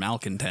vagabonds and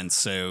malcontents,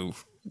 so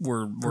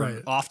we're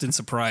Right. often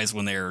surprised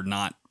when they're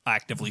not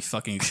actively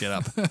fucking shit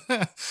up.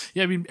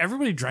 Yeah, I mean,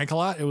 everybody drank a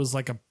lot. It was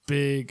like a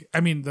big.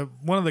 I mean,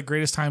 one of the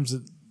greatest times.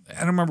 I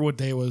don't remember what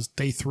day it was,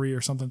 day 3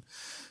 or something,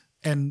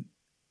 and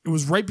it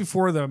was right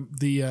before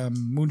the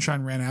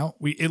moonshine ran out.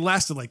 It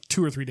lasted like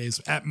 2 or 3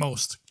 days at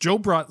most. Joe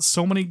brought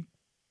so many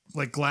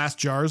like glass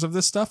jars of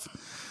this stuff,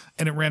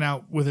 and it ran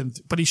out within.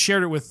 But he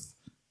shared it with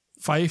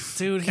Fife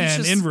Dude,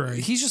 and Inveray.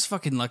 he's just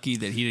fucking lucky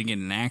that he didn't get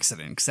in an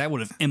accident, because that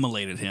would have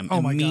immolated him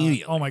Oh my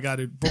immediately. god! Oh my god,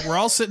 dude! But we're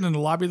all sitting in the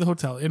lobby of the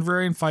hotel.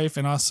 Inveray and Fife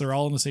and us are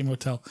all in the same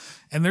hotel,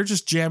 and they're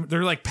just jamming.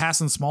 They're like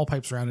passing small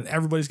pipes around, and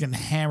everybody's getting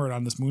hammered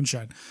on this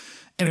moonshine.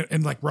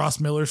 And like Ross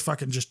Miller's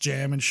fucking just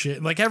jamming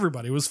shit. Like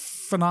everybody, it was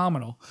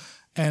phenomenal,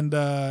 and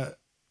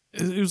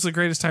it was the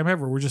greatest time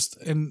ever. We're just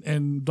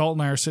and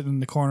Dalton and I are sitting in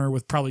the corner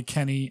with probably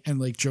Kenny and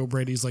like Joe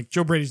Brady's. Like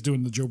Joe Brady's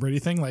doing the Joe Brady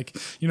thing. Like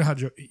you know how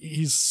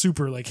he's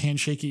super like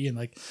handshaky and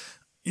like.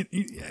 You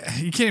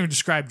can't even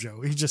describe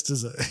Joe. He just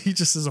is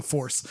a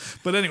force.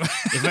 But anyway,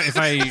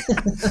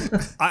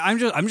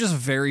 I'm just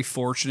very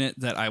fortunate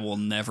that I will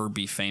never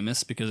be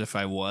famous, because if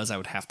I was, I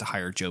would have to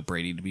hire Joe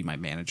Brady to be my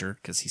manager,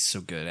 because he's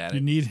so good at you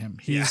it. need him.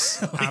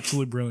 He's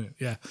absolutely brilliant.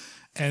 Yeah,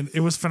 and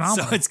it was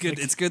phenomenal. So it's good.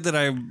 Like, It's good that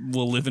I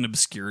will live in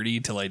obscurity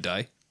till I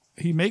die.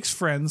 he makes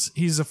friends.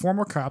 He's a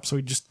former cop, so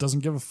he just doesn't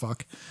give a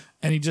fuck.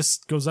 And he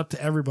just goes up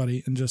to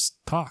everybody and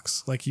just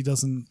talks like he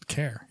doesn't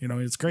care. You know,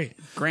 it's great.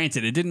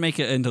 Granted, it didn't make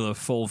it into the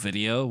full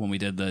video when we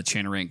did the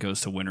Chanarant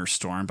Goes to Winter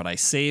Storm, but I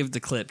saved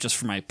the clip just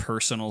for my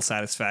personal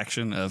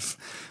satisfaction of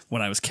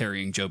when I was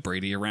carrying Joe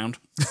Brady around.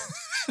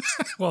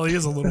 Well, he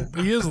is a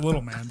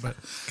little man, but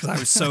Because I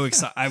was so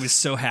excited. I was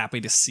so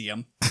happy to see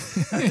him.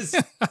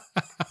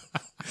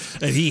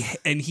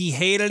 And he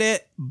hated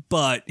it,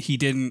 but he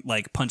didn't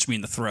like punch me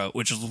in the throat,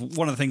 which is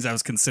one of the things I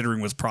was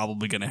considering was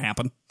probably going to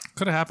happen.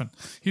 could have happened.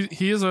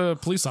 He is a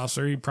police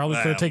officer. He probably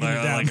could have taken you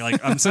down.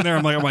 Like I'm sitting there.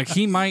 I'm like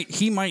he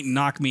might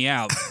knock me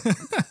out.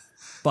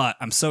 But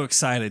I'm so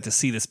excited to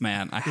see this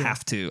man. I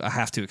have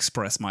to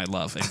express my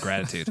love and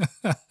gratitude.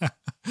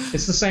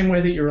 It's the same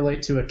way that you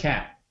relate to a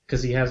cat,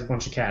 because he has a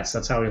bunch of cats.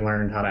 That's how he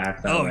learned how to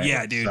act that way. Oh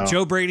yeah, dude. So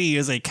Joe Brady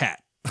is a cat.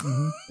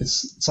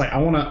 it's like I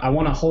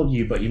wanna hold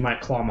you, but you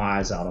might claw my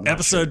eyes out. I'm not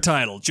Episode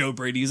title: Joe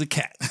Brady is a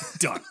cat.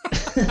 Done.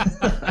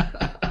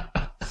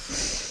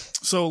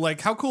 So, like,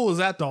 how cool is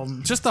that,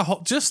 Dalton? Just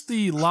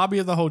the lobby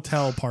of the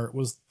hotel part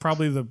was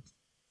probably the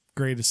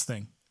greatest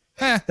thing.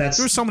 There were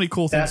so many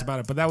cool things about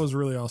it, but that was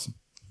really awesome.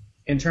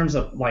 In terms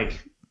of like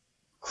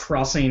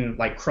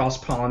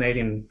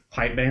cross-pollinating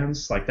pipe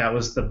bands, like that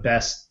was the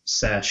best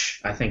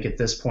sesh I think at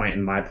this point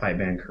in my pipe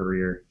band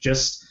career.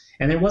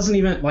 And it wasn't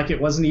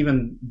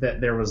even that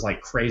there was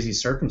like crazy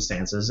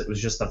circumstances. It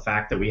was just the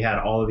fact that we had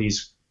all of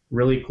these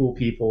really cool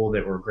people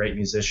that were great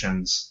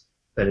musicians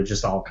that had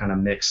just all kind of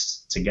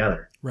mixed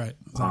together. Right.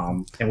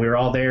 And we were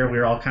all there. We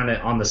were all kind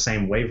of on the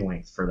same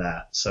wavelength for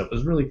that. So it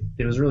was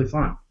really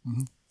fun.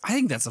 I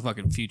think that's the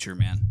fucking future,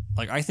 man.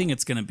 Like, I think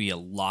it's going to be a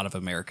lot of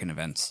American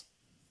events.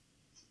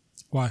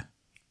 Why?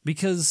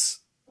 Because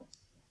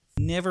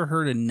never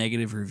heard a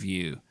negative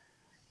review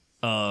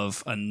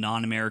of a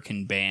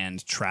non-American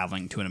band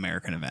traveling to an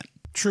American event.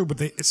 True,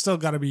 but it's still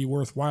got to be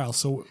worthwhile.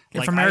 So if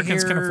Like,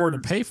 Americans I can hear- afford to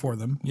pay for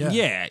them,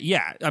 yeah.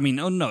 Yeah. I mean,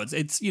 oh no,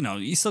 it's you know,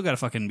 you still got to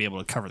fucking be able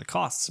to cover the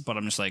costs. But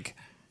I'm just like,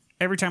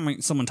 every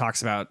time someone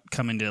talks about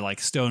coming to like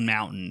Stone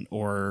Mountain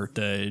or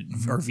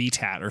or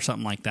VTAT or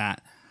something like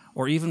that,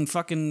 or even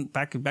fucking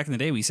back in the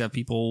day, we used to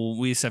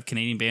have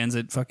Canadian bands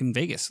at fucking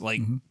Vegas.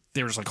 Like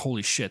they were just like,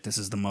 holy shit, this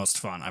is the most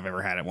fun I've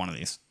ever had at one of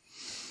these.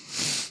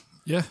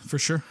 Yeah, for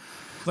sure.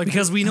 Like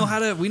Because we know how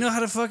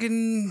to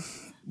fucking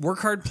work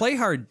hard, play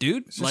hard,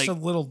 dude. it's just a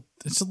little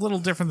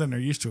different than they're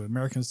used to.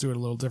 Americans do it a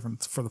little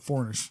different for the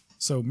foreigners.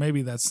 So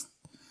maybe that's,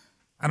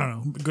 I don't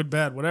know, good,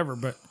 bad, whatever.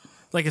 But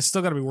like, it's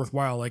still got to be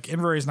worthwhile. Like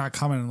Inveray's not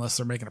coming unless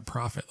they're making a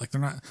profit. Like they're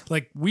not,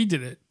 like we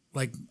did it.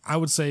 Like I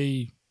would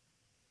say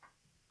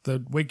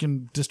the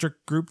Waken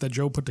District group that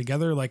Joe put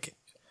together, like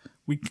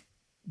we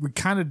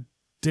kind of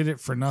did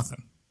it for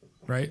nothing.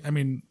 Right. I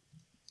mean,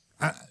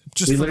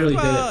 Just We for literally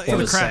the, did it for for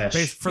the the crack.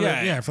 sesh. For the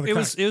it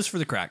crack. was for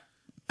the crack.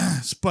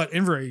 But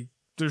Inveray,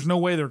 there's no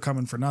way they're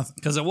coming for nothing.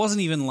 Because it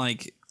wasn't even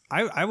like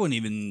I wouldn't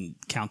even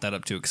count that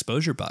up to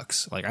exposure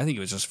bucks. Like I think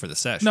it was just for the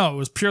sesh. No, it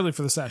was purely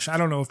for the sesh. I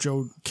don't know if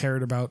Joe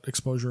cared about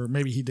exposure.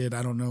 Maybe he did.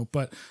 I don't know.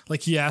 But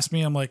like he asked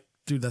me, I'm like,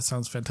 dude, that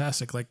sounds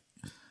fantastic. Like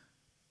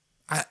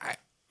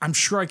I'm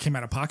sure I came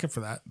out of pocket for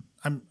that.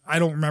 I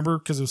don't remember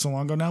because it was so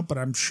long ago now, but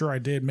I'm sure I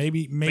did.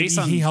 Maybe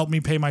he helped me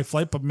pay my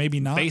flight, but maybe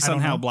not. Based on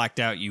know. how blacked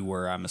out you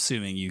were, I'm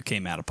assuming you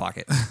came out of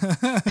pocket.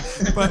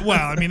 But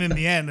well, I mean, in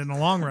the end, in the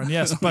long run,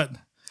 yes.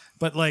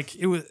 But like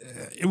it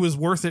was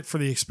worth it for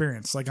the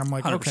experience. Like I'm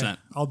like, 100%. okay,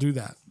 I'll do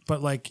that.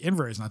 But like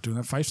Inveray's not doing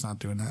that. Fife's not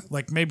doing that.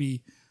 Like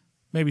maybe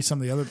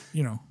some of the other,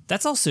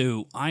 That's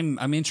also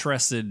I'm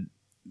interested,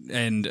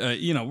 and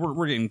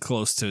we're getting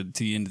close to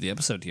the end of the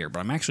episode here, but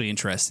I'm actually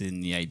interested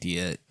in the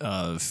idea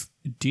of,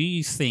 do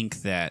you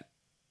think that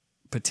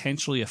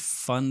potentially a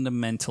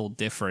fundamental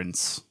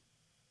difference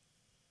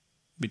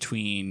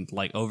between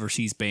like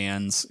overseas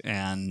bands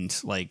and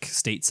like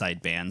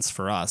stateside bands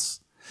for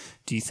us,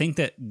 do you think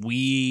that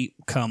we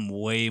come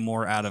way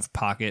more out of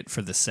pocket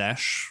for the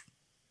sesh,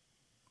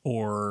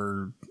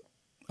 or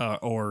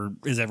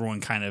is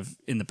everyone kind of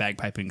in the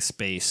bagpiping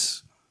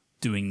space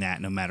doing that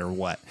no matter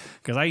what?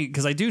 Because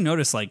I do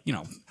notice, like,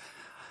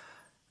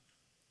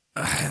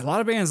 a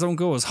lot of bands don't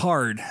go as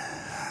hard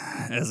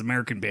as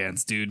American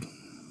bands, dude.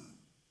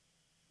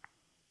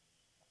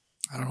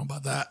 I don't know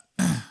about that.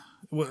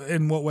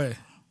 In what way?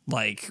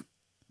 Like,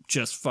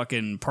 just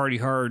fucking party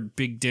hard,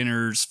 big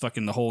dinners,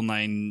 fucking the whole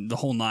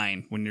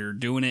nine. When you're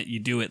doing it, you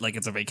do it like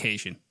it's a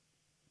vacation.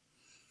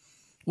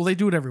 Well, they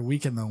do it every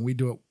weekend though. We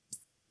do it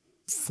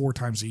 4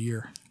 times a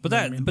year. But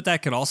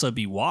that could also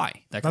be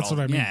why. That's what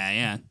I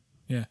mean.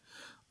 Yeah.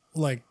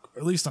 Like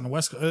at least on the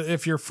West Coast,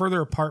 if you're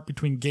further apart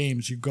between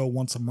games, you go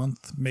once a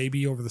month,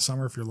 maybe over the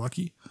summer if you're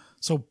lucky.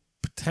 So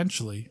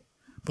potentially,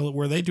 but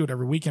where they do it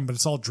every weekend, but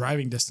it's all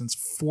driving distance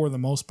for the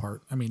most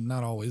part. I mean,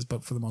 not always,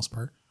 but for the most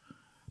part.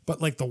 But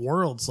like the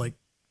Worlds, like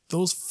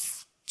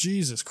those,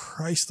 Jesus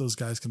Christ, those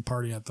guys can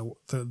party at the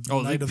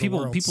night of the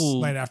Worlds,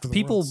 night after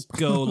the Worlds.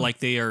 Go like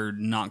they are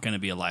not going to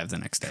be alive the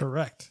next day.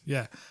 Correct.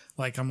 Yeah.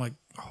 Like I'm like,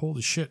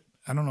 holy shit.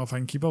 I don't know if I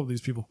can keep up with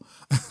these people.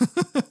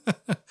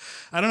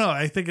 I don't know.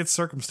 I think it's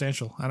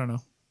circumstantial. I don't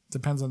know.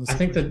 Depends on the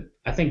situation.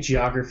 I think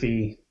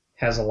geography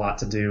has a lot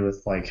to do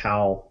with like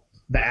how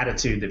the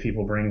attitude that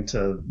people bring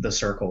to the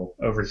circle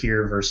over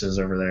here versus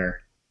over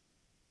there.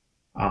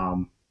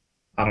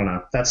 I don't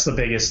know. That's the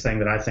biggest thing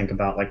that I think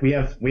about. Like we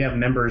have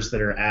members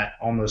that are at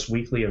almost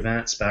weekly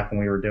events back when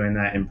we were doing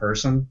that in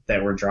person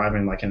that were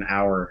driving like an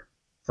hour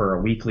for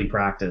a weekly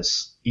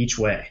practice each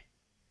way.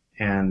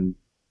 And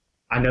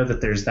I know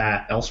that there's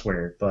that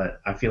elsewhere,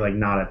 but I feel like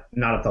not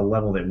at the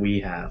level that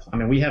we have. I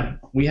mean,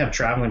 we have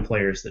traveling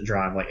players that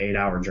drive like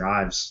 8-hour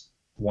drives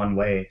one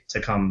way to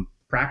come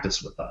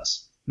practice with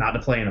us, not to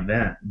play an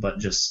event, but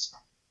just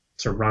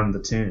to run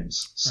the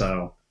tunes.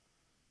 So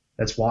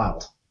that's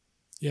wild.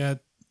 Yeah,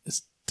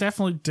 it's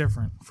definitely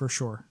different for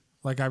sure.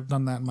 Like I've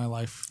done that in my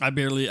life. I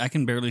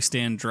can barely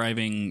stand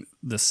driving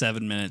the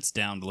 7 minutes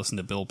down to listen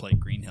to Bill play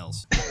Green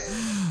Hills.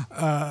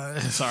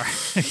 Sorry,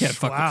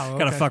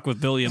 gotta fuck with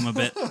Billiam a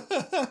bit.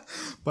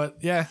 But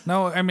yeah,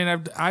 no, I mean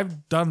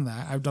I've done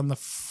that. I've done the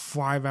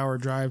 5-hour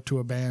drive to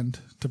a band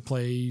to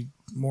play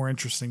more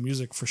interesting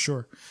music for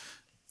sure.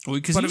 Well,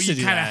 because you used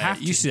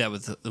to do that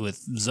with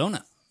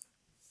Zona,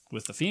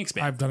 with the Phoenix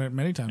band. I've done it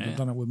many times. Yeah. I've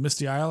done it with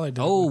Misty Isle. I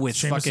did it with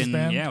Seamus's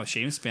band. With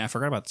Seamus band. I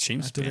forgot about the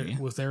Seamus band. I did it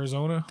with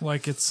Arizona.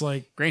 Like it's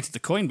like, granted, the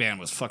Coin band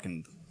was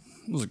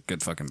a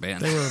good fucking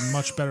band. They were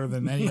much better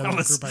than any other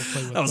group I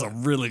played with. That was a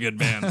really good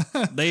band.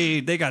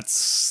 They got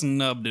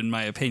snubbed in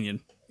my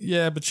opinion.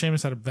 Yeah, but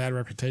Seamus had a bad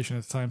reputation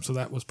at the time, so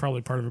that was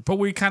probably part of it. But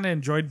we kind of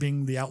enjoyed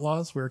being the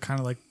outlaws. We were kind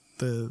of like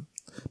the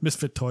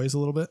misfit toys a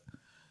little bit,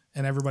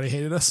 and everybody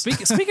hated us.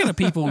 Speaking of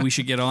people we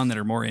should get on that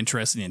are more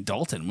interested in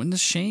Dalton, when does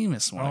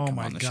Seamus want to come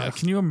on the show?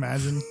 Can you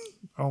imagine?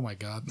 Oh my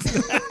God.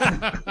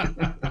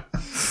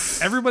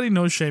 Everybody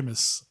knows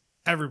Seamus.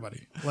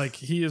 Everybody. Like,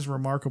 he is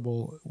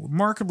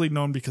remarkably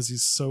known because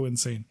he's so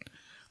insane,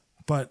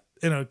 but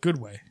in a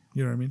good way.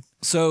 You know what I mean?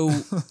 So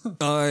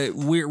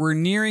we're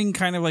nearing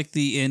kind of like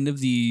the end of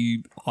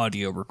the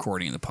audio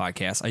recording of the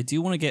podcast. I do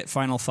want to get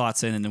final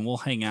thoughts in, and then we'll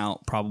hang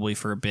out probably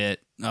for a bit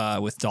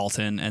with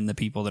Dalton and the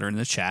people that are in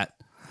the chat,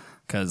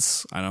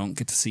 because I don't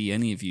get to see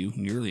any of you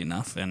nearly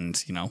enough.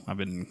 And, I've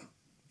been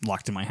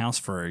locked in my house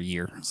for a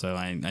year, so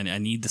I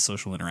need the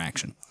social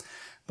interaction.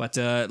 But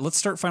let's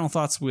start final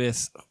thoughts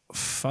with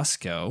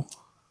Fusco.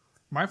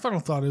 My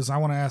final thought is I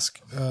want to ask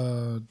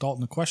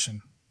Dalton a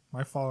question.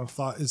 My final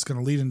thought is going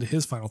to lead into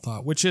his final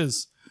thought, which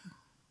is,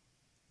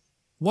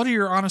 what are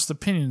your honest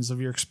opinions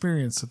of your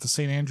experience at the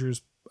St.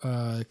 Andrews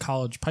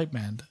College Pipe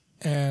Band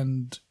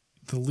and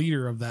the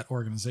leader of that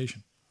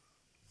organization?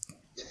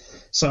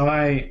 So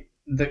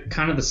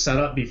the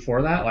setup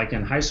before that, like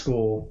in high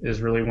school,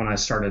 is really when I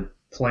started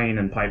playing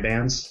in pipe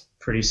bands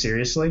pretty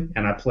seriously.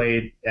 And I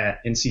played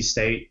at NC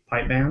State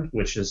Pipe Band,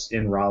 which is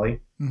in Raleigh.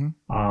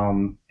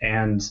 Mm-hmm.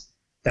 And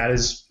that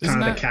is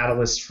kind of the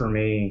catalyst for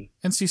me.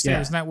 NC State,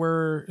 is that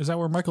where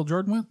Michael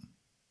Jordan went?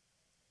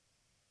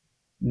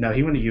 No,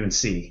 he went to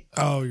UNC.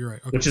 Oh, you're right.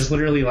 Okay. Which is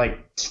literally like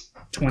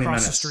 20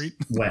 Across minutes the street.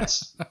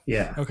 west.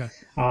 Yeah. Okay.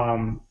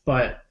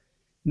 But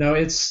no,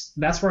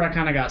 that's where I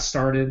kind of got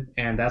started,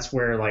 and that's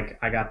where like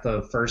I got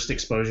the first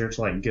exposure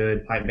to like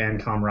good pipe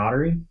band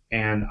camaraderie.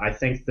 And I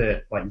think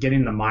that like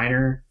getting the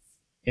minor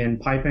in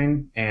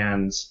piping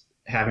and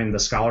having the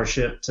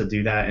scholarship to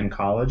do that in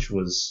college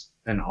was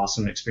an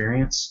awesome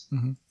experience.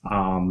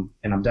 Mm-hmm.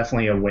 And I'm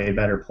definitely a way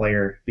better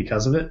player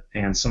because of it.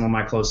 And some of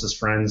my closest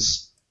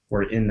friends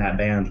were in that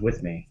band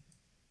with me.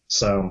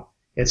 So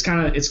it's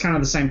kind of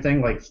the same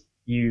thing. Like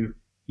you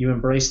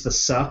embrace the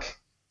suck,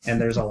 and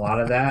there's a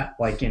lot of that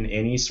like in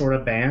any sort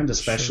of band,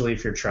 especially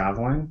if you're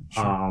traveling.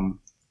 Sure.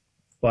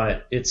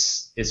 But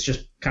it's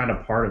just kind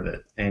of part of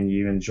it, and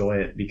you enjoy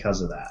it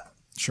because of that.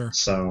 Sure.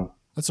 So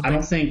I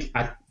don't think,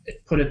 I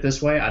put it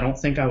this way, I don't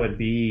think I would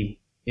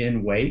be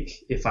in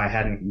Wake if I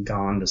hadn't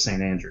gone to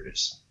St.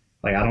 Andrews.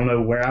 Like, I don't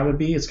know where I would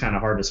be. It's kind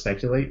of hard to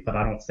speculate, but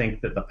I don't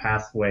think that the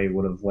pathway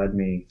would have led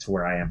me to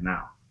where I am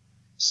now.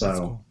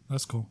 So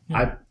that's cool.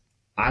 Yeah.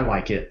 I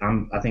like it.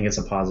 I think it's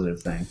a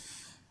positive thing.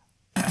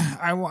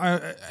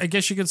 I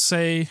guess you could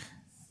say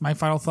my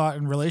final thought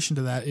in relation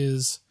to that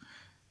is,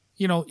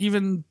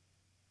 even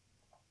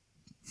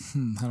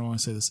how do I want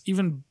to say this?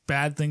 Even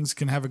bad things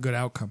can have a good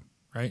outcome,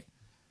 right?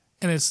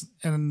 And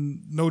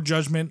no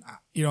judgment.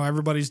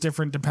 Everybody's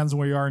different. Depends on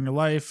where you are in your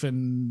life.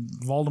 And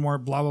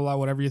Voldemort, blah blah blah,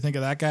 whatever you think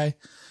of that guy.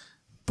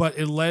 But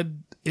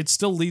it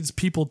still leads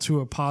people to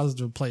a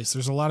positive place.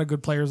 There's a lot of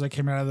good players that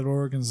came out of that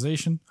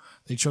organization.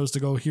 They chose to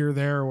go here,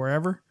 there, or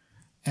wherever,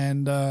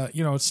 and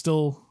it's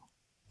still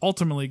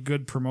ultimately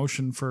good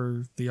promotion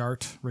for the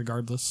art,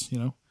 regardless.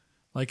 You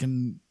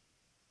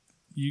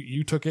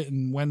took it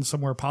and went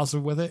somewhere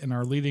positive with it, and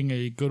are leading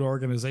a good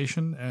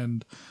organization,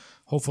 and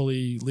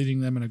hopefully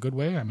leading them in a good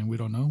way. I mean, we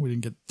don't know. We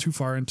didn't get too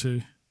far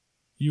into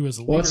you as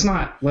a leader. Well,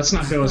 let's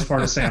not go as far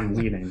to say I'm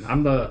leading.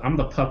 I'm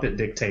the puppet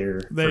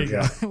dictator. There you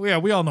go. Yeah,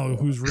 we all know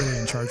who's really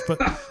in charge, but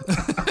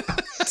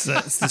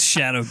it's the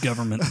shadow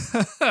government.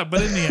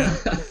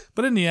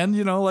 But in the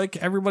end, like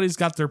everybody's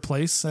got their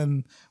place,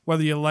 and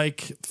whether you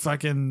like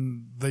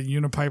fucking the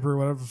Unipiper or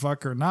whatever the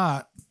fuck or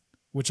not,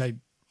 which I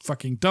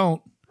fucking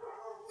don't,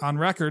 on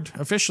record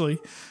officially,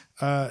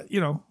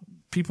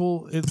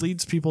 it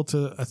leads people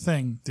to a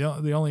thing.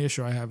 The only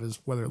issue I have is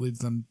whether it leads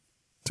them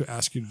to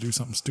ask you to do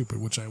something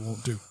stupid, which I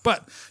won't do.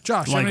 But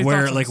Josh,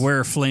 wear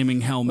a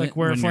flaming helmet,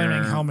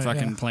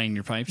 fucking playing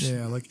your pipes.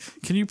 Yeah, like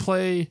can you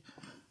play?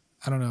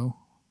 I don't know,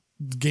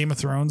 Game of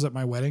Thrones at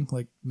my wedding?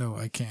 Like, no,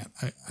 I can't.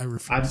 I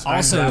refuse.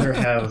 I'd rather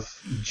have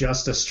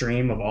just a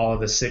stream of all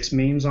of the 6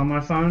 memes on my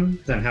phone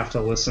than have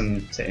to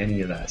listen to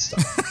any of that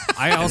stuff.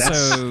 I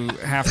also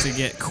have to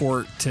get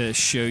Court to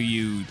show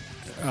you.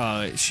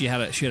 She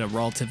had a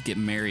relative get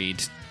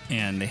married,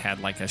 and they had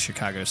like a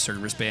Chicago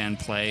service band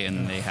play,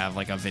 and they have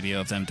like a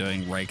video of them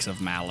doing Rakes of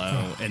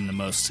Mallow in the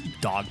most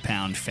dog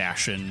pound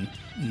fashion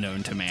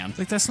known to man.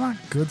 Like, that's not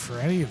good for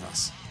any of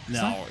us.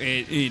 No,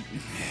 I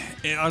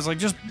was like,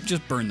 just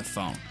burn the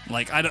phone.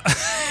 Like, I don't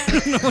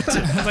know what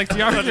to, like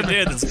the argument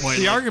at this point.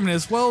 The argument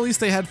is, well, at least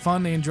they had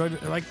fun. They enjoyed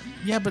it. Like,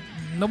 yeah, but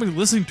nobody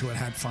listening to it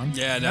had fun.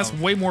 Yeah, no. That's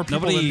way more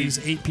people than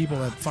these 8 people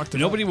that fucked it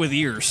up. Nobody with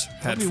ears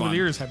had fun. Nobody with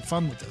ears had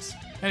fun with this.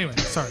 Anyway,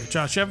 sorry,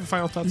 Josh. You have a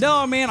final thought?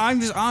 No, man.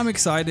 I'm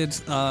excited.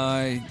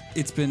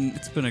 It's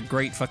been a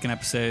great fucking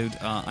episode.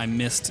 I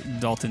missed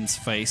Dalton's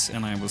face,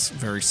 and I was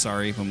very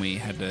sorry when we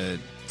had to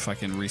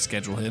fucking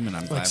reschedule him. And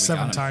I'm glad we 7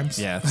 got him. times.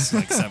 Yeah, it's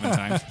like 7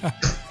 times.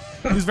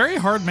 He's a very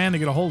hard man to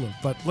get a hold of,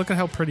 but look at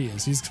how pretty he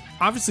is. He's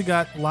obviously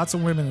got lots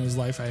of women in his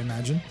life, I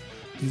imagine.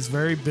 He's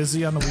very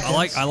busy on the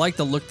weekends. I like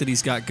the look that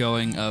he's got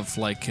going of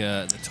like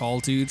the tall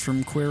dude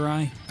from Queer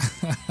Eye.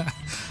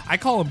 I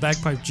call him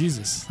Bagpipe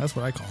Jesus. That's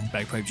what I call him.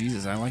 Bagpipe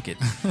Jesus. I like it.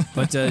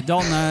 But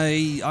Dalton,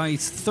 I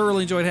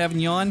thoroughly enjoyed having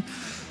you on.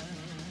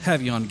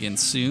 Have you on again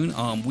soon.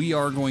 We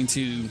are going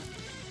to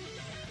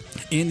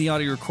end the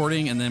audio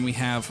recording, and then we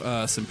have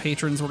some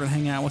patrons we're going to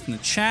hang out with in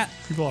the chat.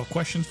 People have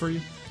questions for you.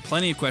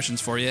 Plenty of questions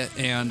for you,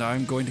 and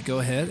I'm going to go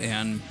ahead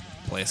and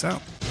play us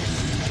out.